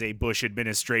sleeve as a Bush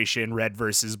administration red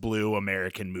versus blue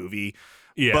American movie.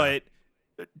 Yeah, But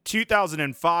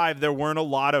 2005, there weren't a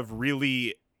lot of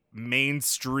really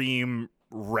mainstream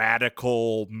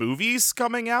radical movies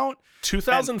coming out.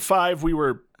 2005, we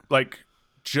were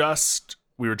just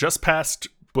past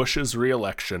Bush's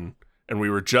reelection, and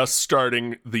we were just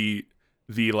starting the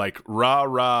like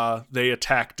rah they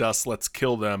attacked us, let's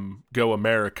kill them, go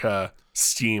America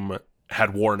steam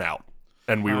had worn out,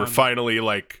 and we were finally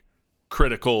like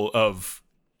critical of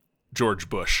George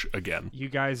Bush again. You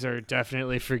guys are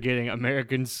definitely forgetting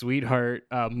American Sweetheart,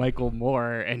 Michael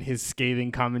Moore, and his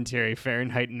scathing commentary,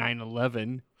 Fahrenheit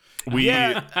 9/11.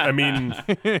 Yeah. I mean,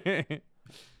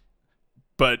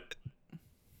 but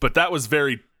that was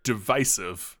very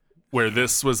divisive, where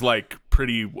this was like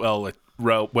pretty well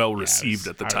received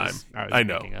at the time. I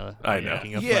know.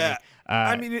 Yeah.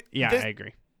 I mean, I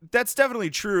agree. That's definitely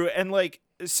true. And like,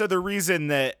 so the reason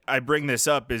that I bring this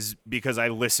up is because I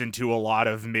listened to a lot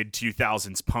of mid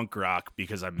 2000s punk rock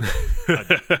because I'm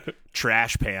a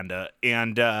trash panda.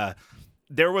 And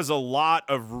there was a lot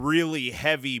of really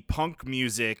heavy punk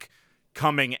music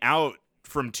coming out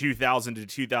from 2000 to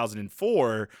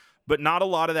 2004, but not a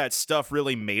lot of that stuff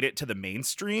really made it to the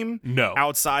mainstream. No.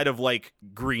 Outside of like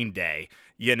Green Day,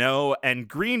 you know, and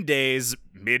Green Day's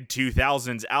mid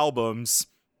 2000s albums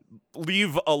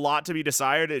leave a lot to be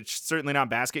desired. It's certainly not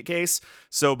Basket Case.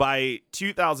 So by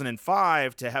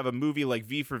 2005, to have a movie like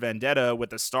V for Vendetta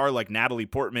with a star like Natalie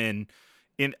Portman,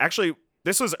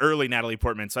 this was early Natalie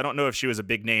Portman, so I don't know if she was a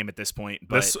big name at this point.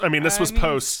 But This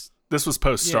was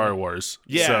post Star Wars.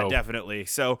 yeah, so. definitely.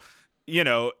 So, you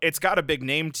know, it's got a big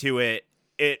name to it.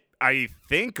 It, I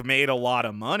think, made a lot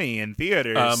of money in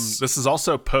theaters. This is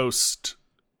also post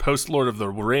Lord of the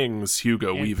Rings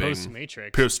Hugo And Weaving.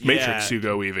 Post-Matrix. Post Matrix Yeah.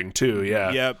 Hugo Weaving too,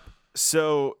 yeah. Yep.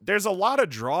 So there's a lot of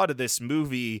draw to this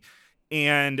movie,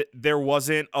 and there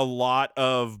wasn't a lot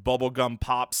of bubblegum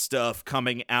pop stuff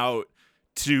coming out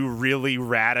to really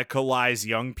radicalize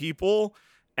young people.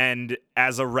 And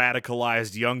as a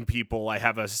radicalized young people, I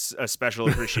have a special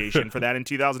appreciation for that in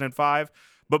 2005.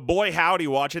 But boy, howdy,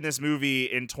 watching this movie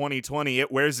in 2020,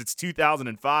 it wears its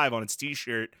 2005 on its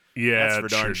t-shirt. Yeah, That's for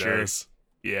it darn sure sure. does.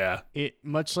 Yeah. It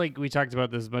much like we talked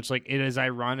about this, much like it is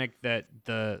ironic that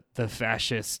the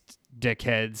fascist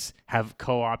dickheads have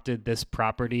co-opted this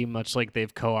property, much like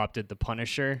they've co-opted the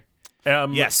Punisher.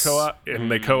 Yes.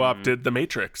 They co-opted the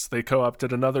Matrix. They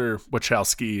co-opted another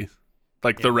Wachowski,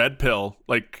 like the red pill.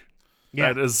 Like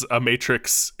that is a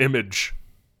Matrix image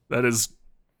that is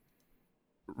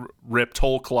ripped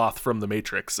whole cloth from the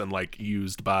Matrix and like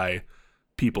used by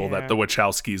people that the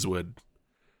Wachowskis would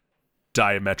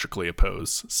diametrically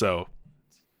oppose. So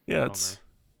yeah, it's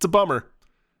a bummer.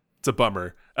 It's a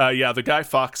bummer. Yeah, the Guy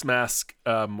Fawkes mask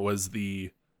was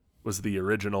the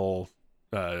original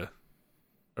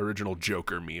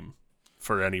Joker meme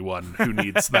for anyone who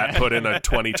needs that put in a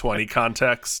 2020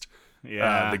 context.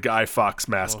 Yeah. The Guy Fawkes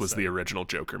mask was the original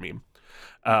Joker meme.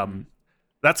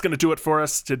 That's going to do it for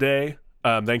us today.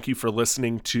 Thank you for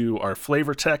listening to our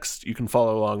flavor text. You can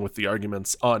follow along with the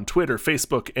arguments on Twitter,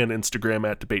 Facebook, and Instagram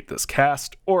at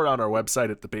DebateThisCast, or on our website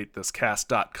at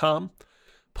debatethiscast.com.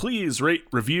 Please rate,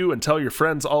 review, and tell your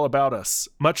friends all about us.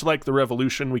 Much like the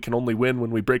revolution, we can only win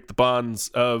when we break the bonds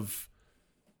of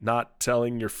not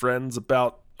telling your friends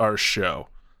about our show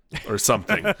or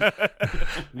something.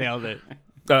 Nailed it.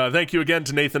 Thank you again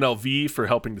to Nathan LV for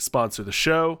helping to sponsor the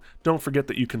show. Don't forget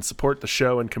that you can support the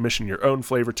show and commission your own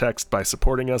flavor text by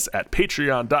supporting us at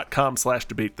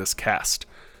patreon.com/debatethiscast.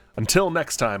 Until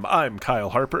next time, I'm Kyle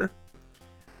Harper.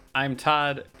 I'm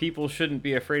Todd. People shouldn't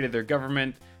be afraid of their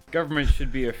government. Government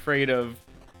should be afraid of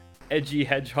edgy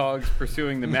hedgehogs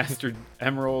pursuing the Master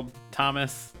Emerald.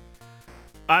 Thomas.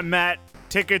 I'm Matt.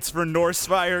 Tickets for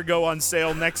Northfire go on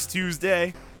sale next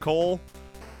Tuesday. Cole.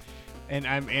 And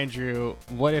I'm Andrew.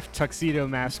 What if Tuxedo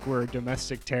Mask were a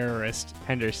domestic terrorist?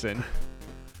 Henderson.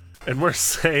 And we're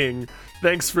saying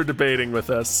thanks for debating with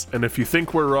us. And if you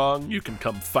think we're wrong, you can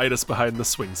come fight us behind the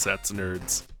swing sets,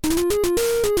 nerds.